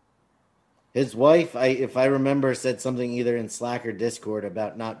 His wife, if I remember, said something either in Slack or Discord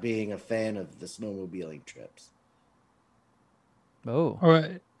about not being a fan of the snowmobiling trips. Oh.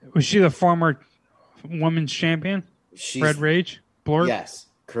 Or, was she the former women's champion? Red Rage? Blork? Yes,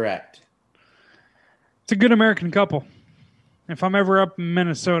 correct. It's a good American couple. If I'm ever up in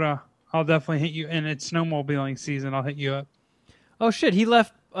Minnesota, I'll definitely hit you. And it's snowmobiling season, I'll hit you up. Oh, shit, he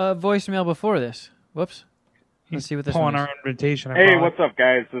left a voicemail before this. Whoops. Let's see what this Pulling one is. our invitation. Hey, what's up,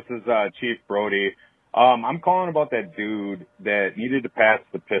 guys? This is Chief Brody. I'm calling about that dude that needed to pass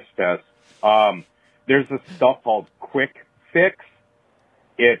the piss test. There's this stuff called Quick Fix.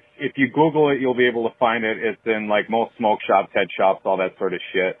 If you Google it, you'll be able to find it. It's in like most smoke shops, head shops, all that sort of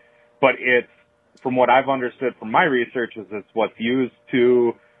shit. But it's, from what I've understood from my research, is it's what's used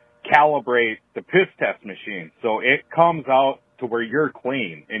to calibrate the piss test machine. So it comes out to where you're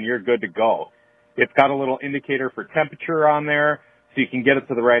clean and you're good to go. It's got a little indicator for temperature on there, so you can get it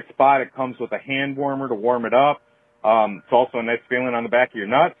to the right spot. It comes with a hand warmer to warm it up. It's also a nice feeling on the back of your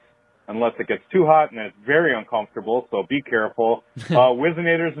nuts, unless it gets too hot, and it's very uncomfortable, so be careful.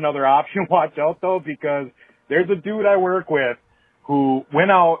 Whizzinator's another option. Watch out, though, because there's a dude I work with who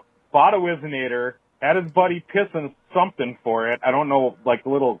went out, bought a Whizzinator, had his buddy pissing something for it. I don't know, like the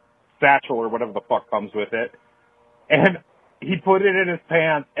little satchel or whatever the fuck comes with it. And he put it in his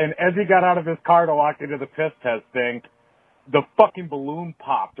pants, and as he got out of his car to walk into the piss test thing, the fucking balloon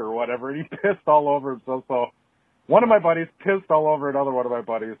popped or whatever, and he pissed all over himself. So one of my buddies pissed all over another one of my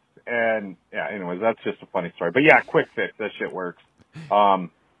buddies. And, yeah, anyways, that's just a funny story. But, yeah, Quick Fix, that shit works.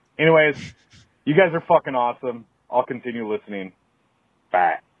 Anyways, you guys are fucking awesome. I'll continue listening.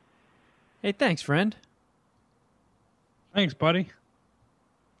 Bye. Hey, thanks, friend. Thanks, buddy.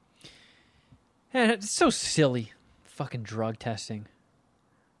 Hey, it's so silly. Fucking drug testing.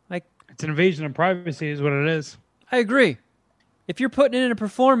 Like, it's an invasion of privacy is what it is. I agree. If you're putting in a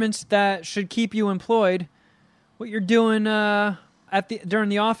performance that should keep you employed, what you're doing during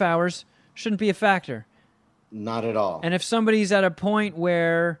the off hours shouldn't be a factor. Not at all. And if somebody's at a point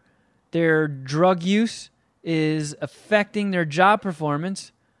where their drug use is affecting their job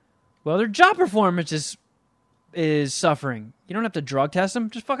performance, well, their job performance is suffering. You don't have to drug test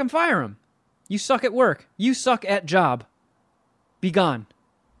them. Just fucking fire them. You suck at work. You suck at job. Be gone.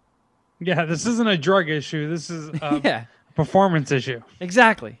 Yeah, this isn't a drug issue. This is a performance issue.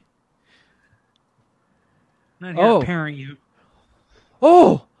 Exactly. I'm not here to parent you.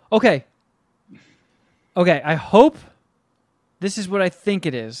 Oh, okay. Okay, I hope this is what I think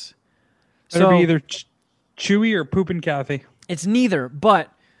it is. Better be either Chewy or Poopin' Kathy. It's neither,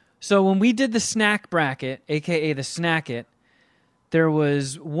 but so when we did the snack bracket, a.k.a. the Snack It, there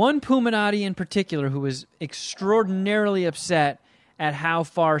was one Puminati in particular who was extraordinarily upset at how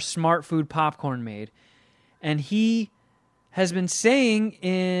far Smart Food Popcorn made. And he has been saying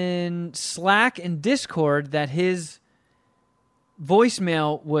in Slack and Discord that his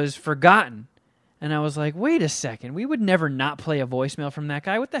voicemail was forgotten. And I was like, wait a second, we would never not play a voicemail from that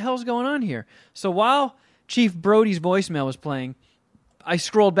guy. What the hell's going on here? So while Chief Brody's voicemail was playing, I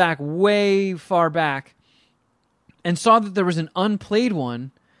scrolled back way far back and saw that there was an unplayed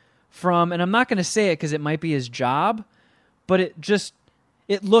one from, and I'm not going to say it because it might be his job, but it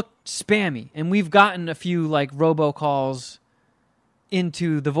looked spammy. And we've gotten a few like robocalls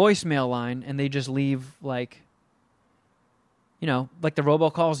into the voicemail line, and they just leave like, you know, like the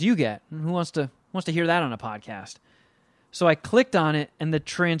robocalls you get. Who wants to hear that on a podcast? So I clicked on it, and the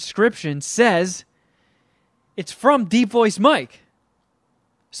transcription says it's from Deep Voice Mike.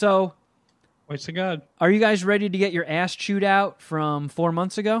 So, Voice of God. are you guys ready to get your ass chewed out from 4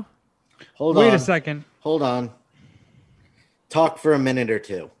 months ago? Wait a second. Hold on. Talk for a minute or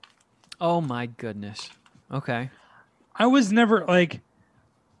two. Oh my goodness. Okay. I was never like.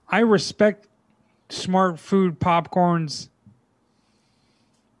 I respect Smart Food Popcorn's.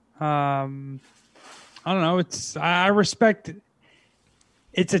 I don't know. I respect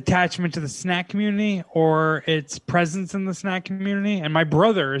its attachment to the snack community or its presence in the snack community. And my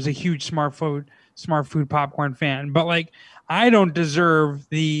brother is a huge Smart Food Popcorn fan. But like, I don't deserve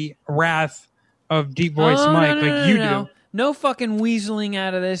the wrath of Deep Voice Mike like you do. No fucking weaseling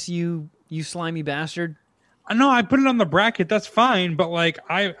out of this, you slimy bastard. No, I put it on the bracket. That's fine. But like,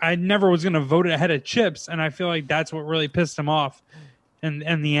 I never was going to vote it ahead of Chips. And I feel like that's what really pissed him off in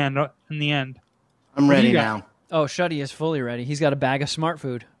the end. I'm ready now. Oh, Shuddy is fully ready. He's got a bag of Smart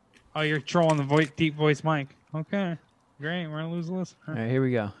Food. Oh, you're trolling the Deep Voice Mike. Okay. Great. We're going to lose the list. All right, here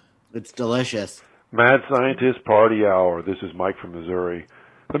we go. It's delicious. Mad Scientist Party Hour. This is Mike from Missouri.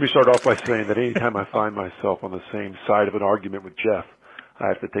 Let me start off by saying that anytime I find myself on the same side of an argument with Jeff, I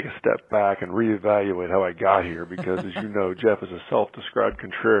have to take a step back and reevaluate how I got here because, as you know, Jeff is a self-described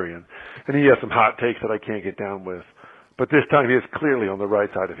contrarian, and he has some hot takes that I can't get down with. But this time he is clearly on the right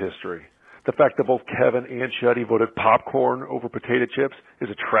side of history. The fact that both Kevin and Shuddy voted popcorn over potato chips is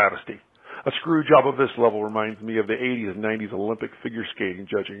a travesty. A screw job of this level reminds me of the 80s and 90s Olympic figure skating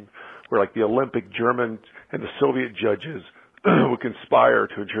judging, where like the Olympic German and the Soviet judges would conspire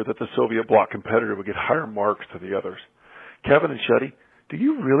to ensure that the Soviet bloc competitor would get higher marks than the others. Kevin and Shuddy, do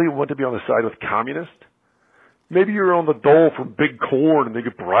you really want to be on the side with communists? Maybe you're on the dole from Big Corn and they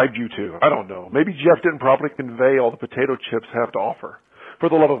could bribe you to. I don't know. Maybe Jeff didn't properly convey all the potato chips have to offer. For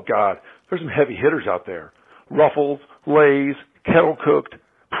the love of God, there's some heavy hitters out there. Ruffles, Lay's, Kettle Cooked,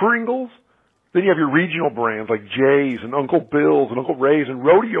 Pringles. Then you have your regional brands like Jay's and Uncle Bill's and Uncle Ray's and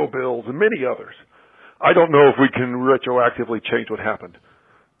Rodeo Bill's and many others. I don't know if we can retroactively change what happened.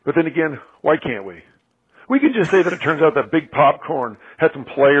 But then again, why can't we? We can just say that it turns out that Big Popcorn had some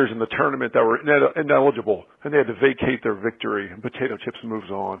players in the tournament that were ineligible, and they had to vacate their victory, and Potato Chips moves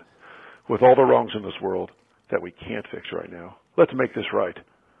on. With all the wrongs in this world that we can't fix right now, let's make this right.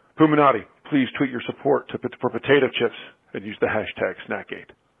 Puminati, please tweet your support for Potato Chips and use the hashtag Snackgate.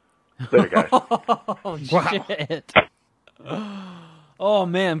 Later, guys. Oh, shit. Oh,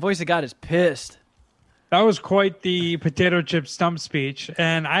 man. Voice of God is pissed. That was quite the potato chip stump speech.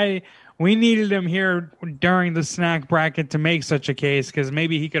 And we needed him here during the snack bracket to make such a case because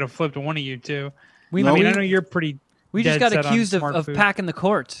maybe he could have flipped one of you two. I know you're pretty. We just got accused of packing the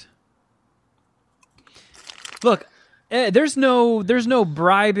courts. Look, there's no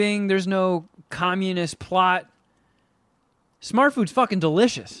bribing. There's no communist plot. Smart Food's fucking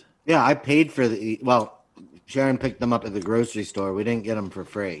delicious. Yeah, I paid for Sharon picked them up at the grocery store. We didn't get them for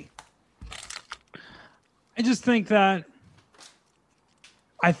free. I just think that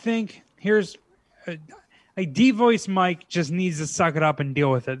here's a D-Voice Mike just needs to suck it up and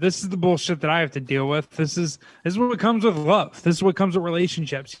deal with it. This is the bullshit that I have to deal with. This is what comes with love. This is what comes with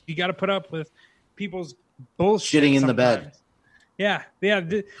relationships. You got to put up with people's bullshit. Shitting in sometimes. the bed.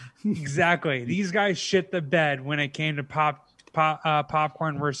 Yeah, exactly. These guys shit the bed when it came to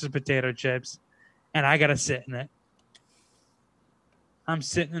popcorn versus potato chips, and I got to sit in it. I'm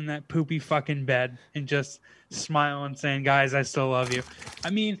sitting in that poopy fucking bed and just smiling, saying, "Guys, I still love you." I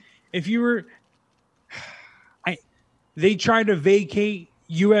mean, if you were, they tried to vacate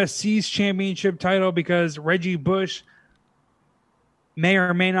USC's championship title because Reggie Bush may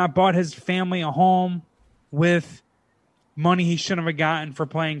or may not bought his family a home with money he shouldn't have gotten for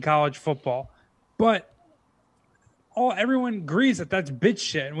playing college football. But everyone agrees that that's bitch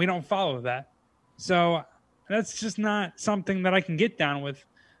shit, and we don't follow that. So that's just not something that I can get down with,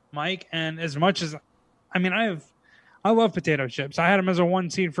 Mike. And as much as, I love potato chips. I had them as a 1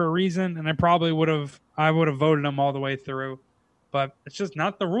 seed for a reason, and I would have voted them all the way through. But it's just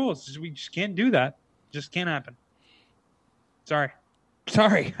not the rules. We just can't do that. It just can't happen. Sorry.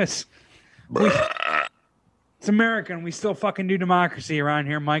 It's America, and we still fucking do democracy around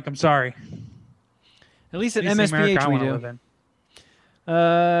here, Mike. I'm sorry. At least at MSPH we do.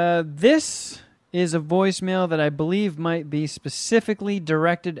 This is a voicemail that I believe might be specifically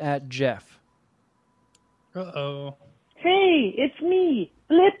directed at Jeff. Uh-oh. Hey, it's me,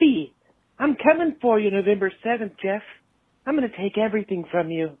 Lippy. I'm coming for you November 7th, Jeff. I'm going to take everything from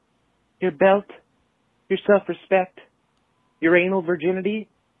you. Your belt, your self-respect, your anal virginity.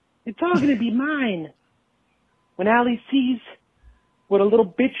 It's all going to be mine. When Allie sees what a little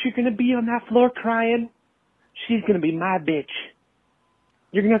bitch you're going to be on that floor crying, she's gonna be my bitch.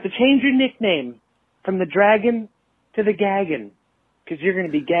 You're gonna have to change your nickname from the Dragon to the Gaggin, because you're gonna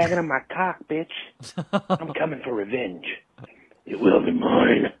be gagging on my cock, bitch. I'm coming for revenge. It will be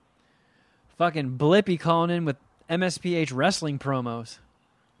mine. Fucking Blippy calling in with MSPH wrestling promos.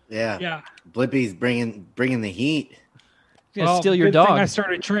 Yeah. Yeah. Blippy's bringing the heat. He's gonna steal your good thing dog. I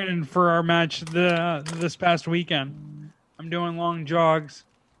started training for our match this past weekend. I'm doing long jogs.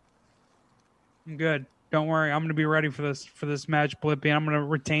 I'm good. Don't worry. I'm going to be ready for this match, Blippy. And I'm going to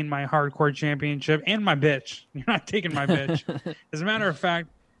retain my hardcore championship and my bitch. You're not taking my bitch. As a matter of fact,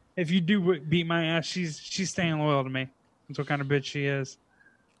 if you do beat my ass, she's staying loyal to me. That's what kind of bitch she is.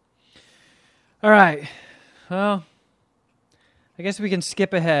 All right. Well, I guess we can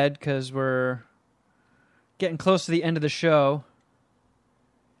skip ahead because we're getting close to the end of the show.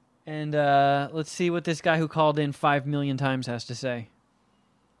 And let's see what this guy who called in 5 million times has to say.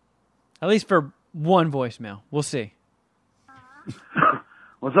 At least for one voicemail. We'll see.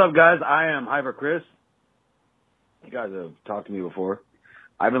 What's up, guys? I am Hyper Chris. You guys have talked to me before.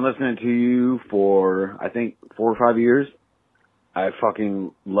 I've been listening to you for, I think, 4 or 5 years. I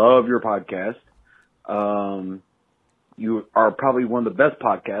fucking love your podcast. You are probably one of the best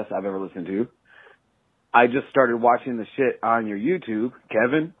podcasts I've ever listened to. I just started watching the shit on your YouTube.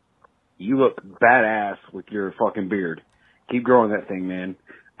 Kevin, you look badass with your fucking beard. Keep growing that thing, man.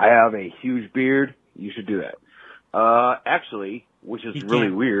 I have a huge beard. You should do that. Actually, which is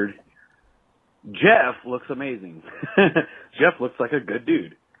really weird, Jeff looks amazing. Jeff looks like a good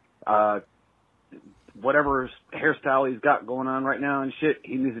dude. Whatever hairstyle he's got going on right now and shit,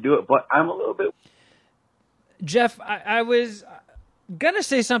 he needs to do it. But I'm a little bit... Jeff, I was going to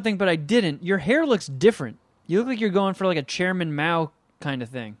say something, but I didn't. Your hair looks different. You look like you're going for like a Chairman Mao kind of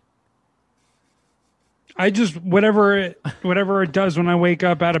thing. I just, whatever it does when I wake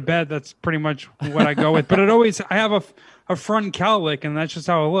up out of bed, that's pretty much what I go with. But I have a front cowlick, and that's just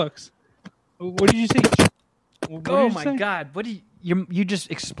how it looks. What did you say? Oh my God. What do you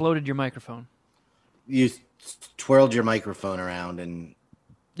just exploded your microphone. You twirled your microphone around and...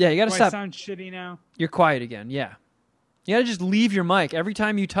 Yeah, you got to stop. I sound shitty now? You're quiet again, yeah. You got to just leave your mic. Every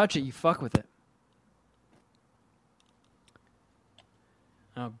time you touch it, you fuck with it.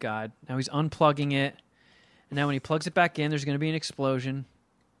 Oh, God. Now he's unplugging it. And now when he plugs it back in, there's going to be an explosion.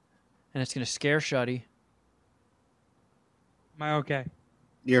 And it's going to scare Shuddy. Am I okay?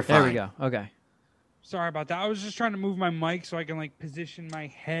 You're fine. There we go. Okay. Sorry about that. I was just trying to move my mic so I can like position my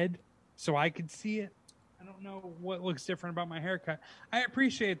head so I could see it. I don't know what looks different about my haircut. I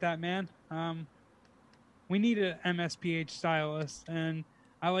appreciate that, man. We need an MSPH stylist, and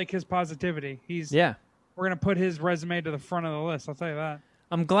I like his positivity. We're gonna put his resume to the front of the list. I'll tell you that.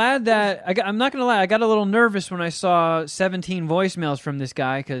 I'm glad that I'm not gonna lie. I got a little nervous when I saw 17 voicemails from this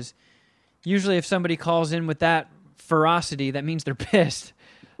guy because usually if somebody calls in with that ferocity, that means they're pissed.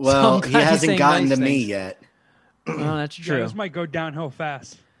 Well, so he hasn't gotten nice to me things. yet. Oh, that's true. Yeah, this might go downhill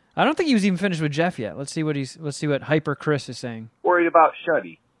fast. I don't think he was even finished with Jeff yet. Let's see what Hyper Chris is saying. Worried about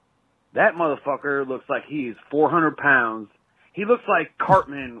Shuddy. That motherfucker looks like he's 400 pounds. He looks like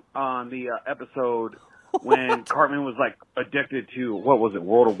Cartman on the episode when Cartman was like addicted to, what was it,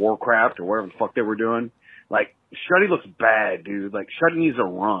 World of Warcraft or whatever the fuck they were doing. Like, Shuddy looks bad, dude. Like, Shuddy needs a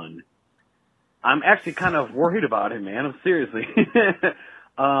run. I'm actually kind of worried about him, man. I'm seriously.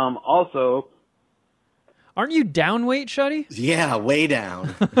 Also... Aren't you down weight, Shuddy? Yeah, way down.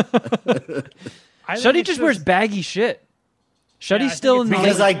 Shuddy just wears baggy shit. Shuddy's still in the...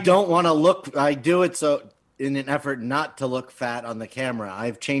 Because I don't want to look... I do it so in an effort not to look fat on the camera.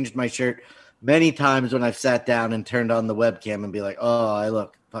 I've changed my shirt many times when I've sat down and turned on the webcam and be like, oh, I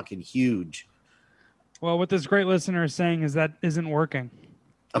look fucking huge. Well, what this great listener is saying is that isn't working.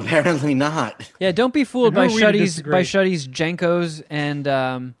 Apparently not. Yeah, don't be fooled by And who are we to Shuddy's Jenkos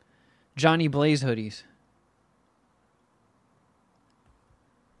and Johnny Blaze hoodies.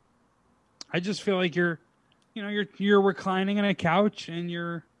 I just feel like you're reclining in a couch and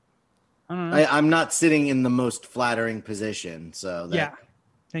you're, I don't know. I'm not sitting in the most flattering position, so that... Yeah.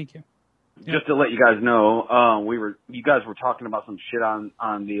 Thank you. Just to let you guys know, you guys were talking about some shit on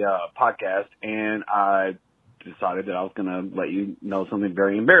the podcast, and I decided that I was gonna let you know something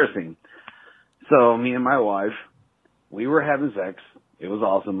very embarrassing. So me and my wife, we were having sex. It was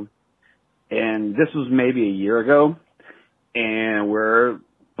awesome, and this was maybe a year ago, and we're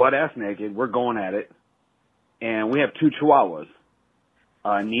butt ass naked. We're going at it, and we have 2 chihuahuas,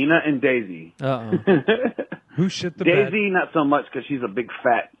 Nina and Daisy. Uh-oh. Who shit the Daisy, bed? not so much because she's a big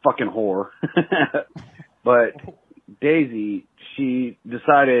fat fucking whore. But Daisy, she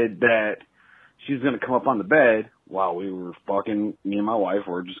decided that she was going to come up on the bed while we were fucking, me and my wife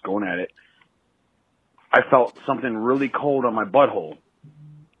were just going at it. I felt something really cold on my butthole.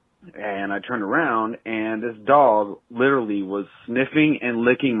 And I turned around, and this dog literally was sniffing and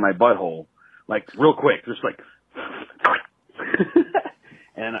licking my butthole, like real quick, just like,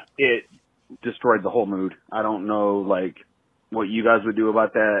 and it destroyed the whole mood. I don't know, like, what you guys would do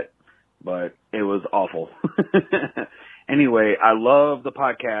about that, but it was awful. Anyway, I love the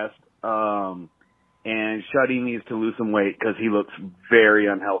podcast, and Shuddy needs to lose some weight because he looks very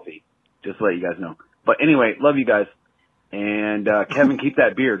unhealthy, just to let you guys know. But anyway, love you guys. And Kevin, keep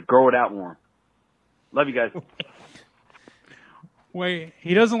that beard. Grow it out more. Love you guys. Wait,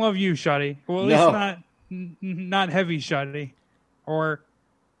 he doesn't love you, Shuddy. Well, at least not heavy Shuddy. Or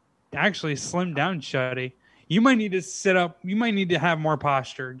actually slim down Shuddy. You might need to sit up. You might need to have more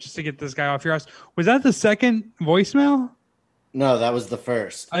posture just to get this guy off your ass. Was that the second voicemail? No, that was the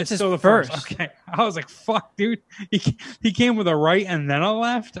first. It's still the first. Okay. I was like, fuck, dude. He came with a right and then a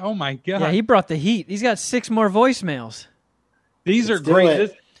left? Oh, my God. Yeah, he brought the heat. He's got 6 more voicemails. These Let's are do great.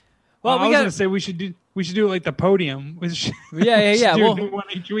 it. Well, I was going to say we should do it like the podium. Yeah. Do one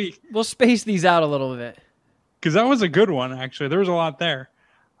each week. We'll space these out a little bit. Because that was a good one, actually. There was a lot there.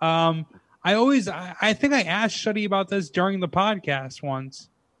 I think I asked Shuddy about this during the podcast once,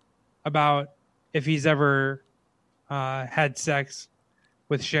 about if he's ever had sex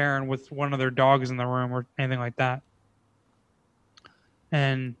with Sharon with one of their dogs in the room or anything like that.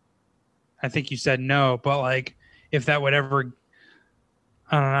 And I think you said no, but like if that would ever,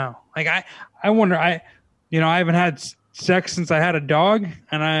 I don't know. Like I wonder, I haven't had sex since I had a dog,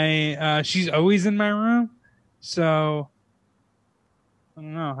 and she's always in my room. So I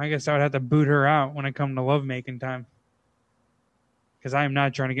don't know. I guess I would have to boot her out when it comes to lovemaking time. Because I am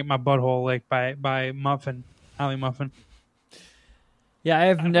not trying to get my butthole licked by Muffin. Allie Muffin. Yeah, I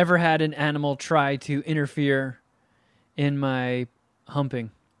have never had an animal try to interfere in my humping.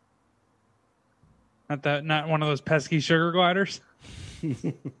 Not one of those pesky sugar gliders.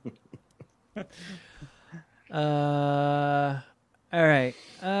 All right.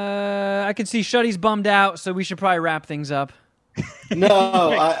 I can see Shuddy's bummed out, so we should probably wrap things up.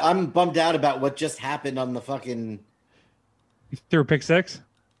 No, I'm bummed out about what just happened on the fucking. You threw a pick six?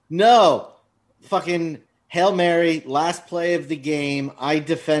 No, fucking Hail Mary, last play of the game. I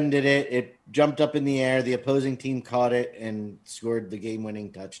defended it. It jumped up in the air. The opposing team caught it and scored the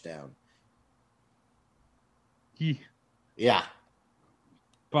game-winning touchdown. Yeah.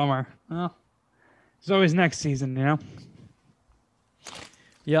 Bummer. Well, it's always next season, you know?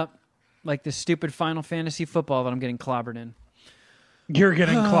 Yep. Like this stupid Final Fantasy football that I'm getting clobbered in. You're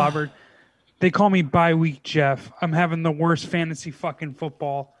getting clobbered. They call me bye-week Jeff. I'm having the worst fantasy fucking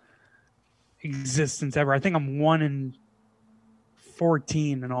football existence ever. I think I'm 1-14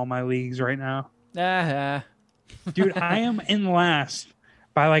 in all my leagues right now. Dude, I am in last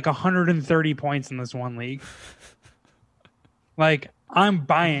by like 130 points in this one league. Like, I'm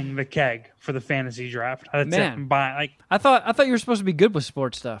buying the keg for the fantasy draft. That's Man. it. I'm buying. Like, I thought you were supposed to be good with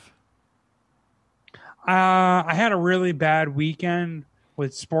sports stuff. I had a really bad weekend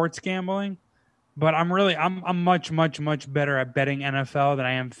with sports gambling, but I'm much, much, much better at betting NFL than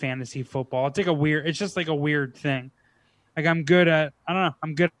I am fantasy football. It's just like a weird thing. Like I'm good at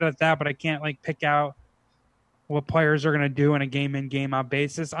that, but I can't like pick out what players are going to do on a game in, game out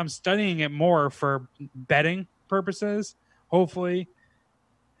basis. I'm studying it more for betting purposes. Hopefully,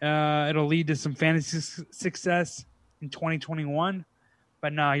 it'll lead to some fantasy success in 2021.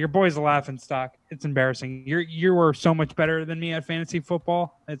 But nah, your boy's a laughing stock. It's embarrassing. You were so much better than me at fantasy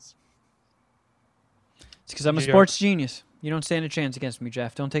football. It's because I'm a sports genius. You don't stand a chance against me,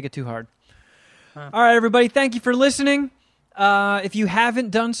 Jeff. Don't take it too hard. All right, everybody. Thank you for listening. If you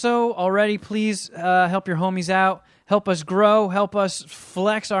haven't done so already, please help your homies out. Help us grow. Help us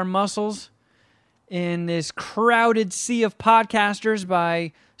flex our muscles in this crowded sea of podcasters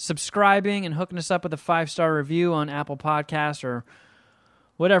by subscribing and hooking us up with a 5-star review on Apple Podcasts or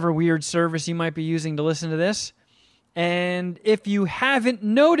whatever weird service you might be using to listen to this. And if you haven't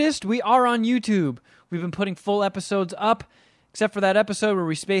noticed, we are on YouTube. We've been putting full episodes up, except for that episode where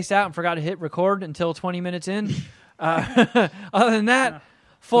we spaced out and forgot to hit record until 20 minutes in. Other than that,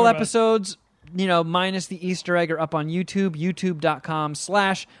 full episodes, minus the Easter egg, are up on YouTube,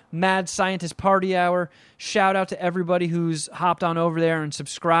 youtube.com/Mad Scientist Party Hour. Shout out to everybody who's hopped on over there and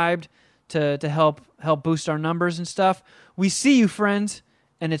subscribed to help boost our numbers and stuff. We see you, friends,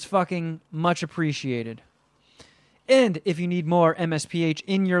 and it's fucking much appreciated. And if you need more MSPH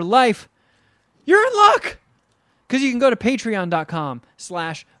in your life, you're in luck! Because you can go to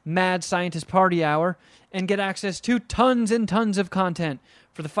patreon.com/Mad Scientist Party Hour and get access to tons and tons of content.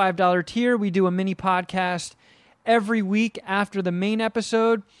 For the $5 tier, we do a mini podcast every week after the main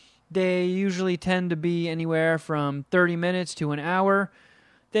episode They usually tend to be anywhere from 30 minutes to an hour.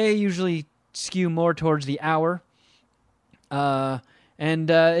 They usually skew more towards the hour. And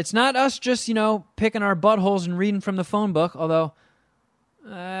it's not us just, picking our buttholes and reading from the phone book, although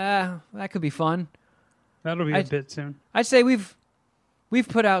that could be fun. That'll be a bit soon. I'd say we've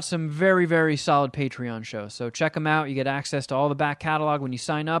put out some very, very solid Patreon shows, so check them out. You get access to all the back catalog when you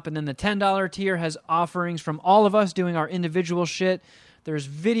sign up, and then the $10 tier has offerings from all of us doing our individual shit. There's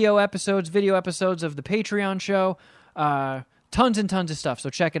video episodes of the Patreon show, tons and tons of stuff, so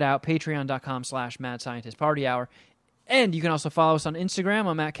check it out, patreon.com/Mad Scientist Party Hour. And you can also follow us on Instagram.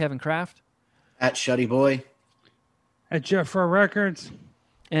 I'm at Kevin Kraft. At Shuddy Boy. At Jeff Rowe Records.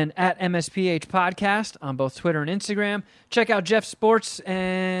 And at MSPH Podcast on both Twitter and Instagram. Check out Jeff's sports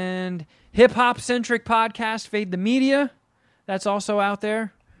and hip-hop-centric podcast, Fade the Media. That's also out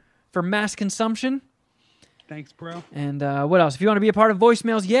there for mass consumption. Thanks, bro. And what else? If you want to be a part of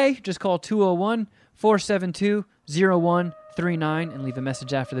voicemails, yay, just call 201-472-0139 and leave a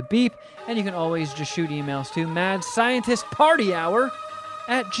message after the beep. And you can always just shoot emails to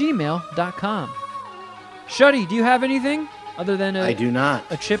madscientistpartyhour@gmail.com. Shuddy, do you have anything other than I do not.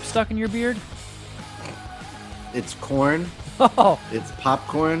 A chip stuck in your beard? It's corn. Oh. It's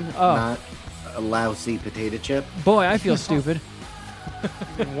popcorn, not a lousy potato chip. Boy, I feel stupid.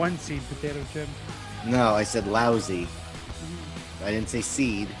 One seed potato chip. No, I said lousy. I didn't say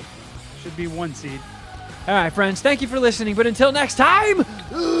seed. Should be one seed. All right, friends, thank you for listening. But until next time,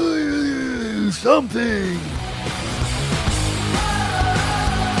 something.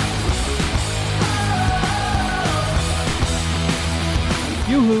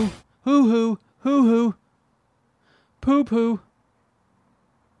 Yoo-hoo, hoo-hoo, hoo-hoo, poo-poo.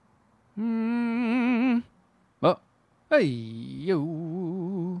 Oh, hey,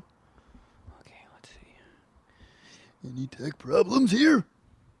 yo. Okay, let's see. Any tech problems here?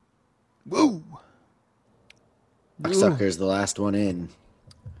 Whoa. Sucker's the last one in.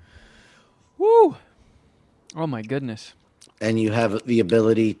 Woo. Oh, my goodness. And you have the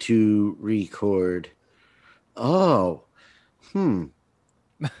ability to record. Oh. Who?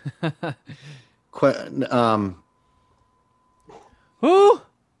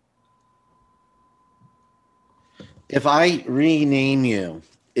 If I rename you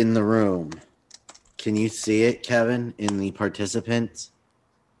in the room, can you see it, Kevin, in the participants?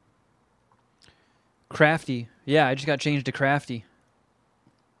 Crafty. Yeah, I just got changed to Crafty.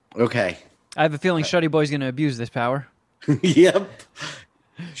 Okay. I have a feeling Shuddy Boy's going to abuse this power. Yep.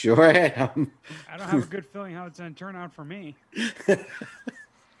 Sure am. I don't have a good feeling how it's going to turn out for me. Yeah,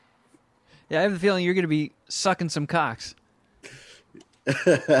 I have a feeling you're going to be sucking some cocks.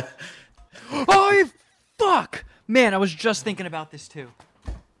 Oh, fuck! Man, I was just thinking about this too.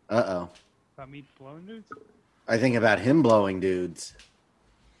 Uh-oh. About me blowing dudes? I think about him blowing dudes.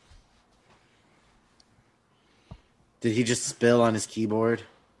 Did he just spill on his keyboard?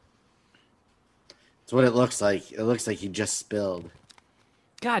 That's what it looks like. It looks like he just spilled.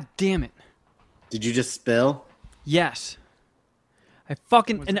 God damn it. Did you just spill? Yes. I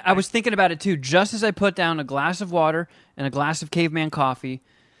was thinking about it too, just as I put down a glass of water and a glass of caveman coffee,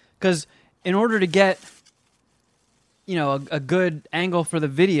 because in order to get, a good angle for the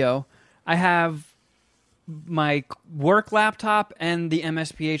video, I have my work laptop and the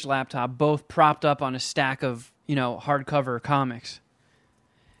MSPH laptop both propped up on a stack of, hardcover comics.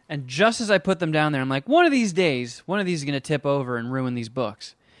 And just as I put them down there, I'm like, one of these days, one of these is going to tip over and ruin these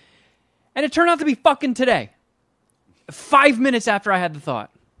books. And it turned out to be fucking today. 5 minutes after I had the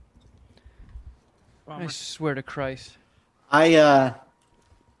thought. Bummer. I swear to Christ. I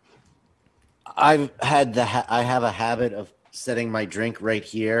have a habit of setting my drink right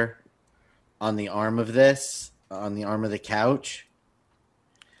here on the arm of the couch.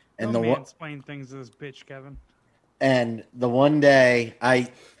 And Don't mansplain things to this bitch, Kevin. And the one day I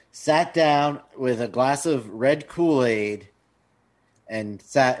sat down with a glass of red Kool-Aid and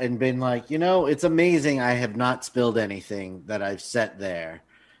sat and been like, it's amazing I have not spilled anything that I've set there.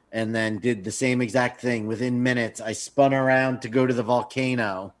 And then did the same exact thing. Within minutes, I spun around to go to the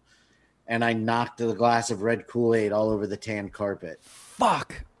volcano, and I knocked the glass of red Kool-Aid all over the tan carpet.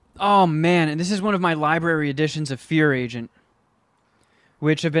 Fuck. Oh, man. And this is one of my library editions of Fear Agent,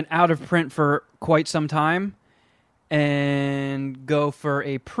 which have been out of print for quite some time and go for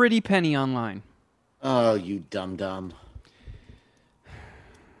a pretty penny online. Oh, you dum-dum.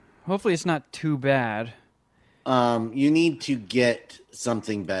 Hopefully it's not too bad. You need to get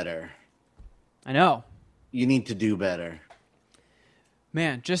something better. I know. You need to do better.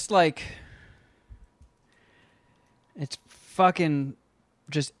 Man, just like... It's fucking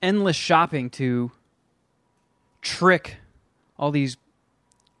just endless shopping to trick all these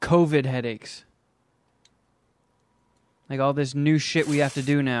COVID headaches. Like all this new shit we have to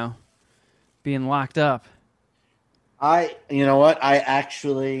do now. Being locked up. You know what? I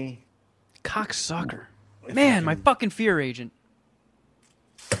actually... Cocksucker. Man, my fucking fear agent.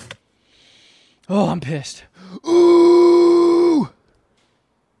 Oh, I'm pissed. Ooh!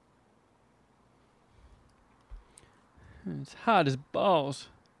 It's hot as balls.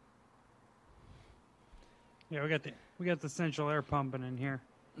 Yeah, we got the central air pumping in here.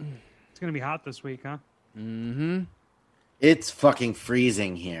 It's gonna be hot this week, huh? Mm-hmm. It's fucking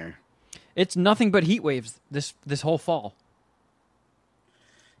freezing here. It's nothing but heat waves this whole fall.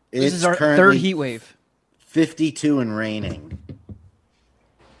 This It's is our currently third heat wave. 52 and raining.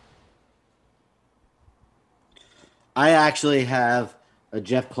 I actually have a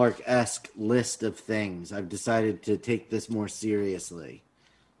Jeff Clark-esque list of things. I've decided to take this more seriously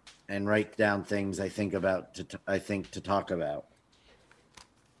and write down things I think to talk about.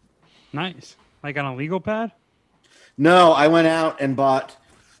 Nice. Like on a legal pad? No, I went out and bought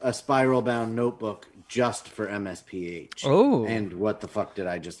a spiral-bound notebook just for MSPH. Oh. And what the fuck did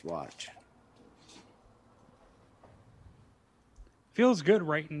I just watch? Feels good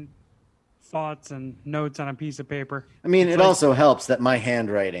writing thoughts and notes on a piece of paper. I mean, it also helps that my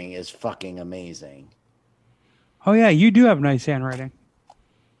handwriting is fucking amazing. Oh yeah, you do have nice handwriting.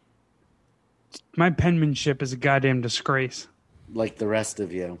 My penmanship is a goddamn disgrace. Like the rest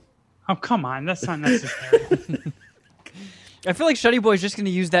of you. Oh, come on. That's not necessary. I feel like Shuddy Boy's just going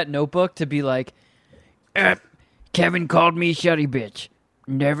to use that notebook to be like, Kevin called me Shuddy Bitch.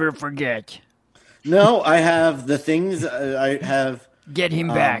 Never forget. No, I have the things I have. Get him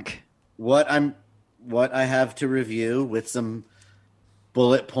back. What I have to review with some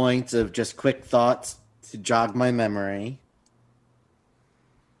bullet points of just quick thoughts to jog my memory.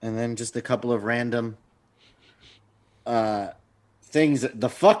 And then just a couple of random things. The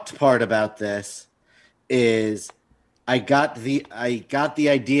fucked part about this is I got the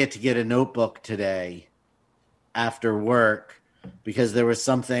idea to get a notebook today after work because there was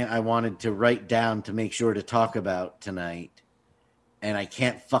something I wanted to write down to make sure to talk about tonight, and I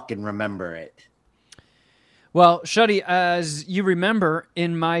can't fucking remember it. well, Shuddy, as you remember,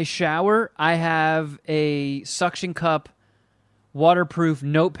 in my shower, I have a suction cup waterproof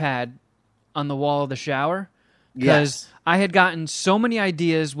notepad on the wall of the shower. Because Yes. I had gotten so many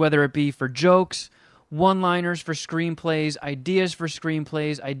ideas, whether it be for jokes, one-liners for screenplays, ideas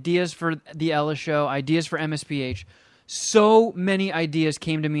for the Ella Show, ideas for MSPH. So many ideas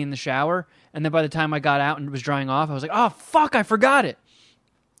came to me in the shower, and then by the time I got out and was drying off, I was like, oh, fuck, I forgot it.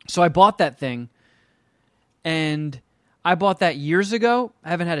 So I bought that thing, and I bought that years ago. I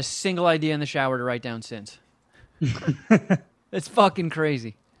haven't had a single idea in the shower to write down since. It's fucking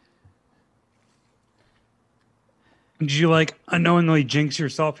crazy. Did you unknowingly jinx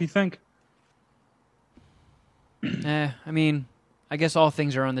yourself, you think? I mean, I guess all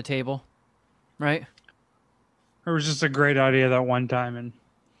things are on the table, right? Or it was just a great idea that one time and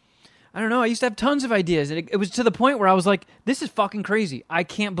I don't know. I used to have tons of ideas, and it was to the point where I was like, this is fucking crazy. I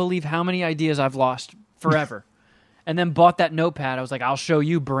can't believe how many ideas I've lost forever. And then bought that notepad. I was like, I'll show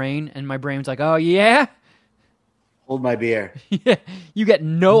you, brain. And my brain was like, oh, yeah? Hold my beer. Yeah, you get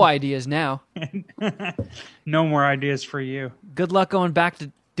no ideas now. no more ideas for you. Good luck going back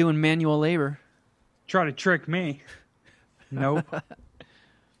to doing manual labor. Try to trick me. Nope.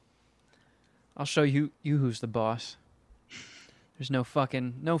 I'll show you who's the boss. There's no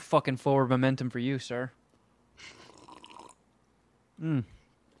fucking forward momentum for you, sir.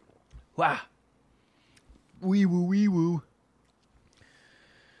 Wow. Wee woo, wee woo.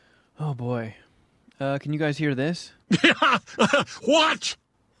 Oh boy. Can you guys hear this? What?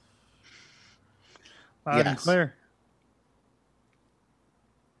 Loud and Yes. clear.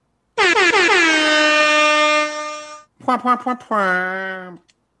 Pwam, pwam, pwam,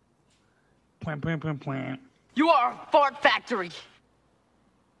 pwam. You are a fart factory.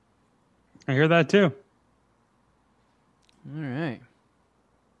 I hear that too. All right.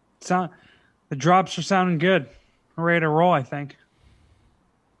 The drops are sounding good. We're ready to roll, I think.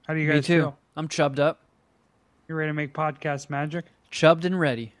 How do you Me guys too. feel? I'm chubbed up. You ready to make podcast magic? Chubbed and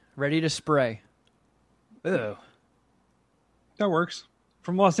ready. Ready to spray. Ew. That works.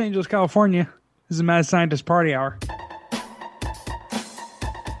 From Los Angeles, California, this is Mad Scientist Party Hour.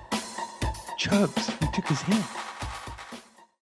 Chubbs, he took his hint.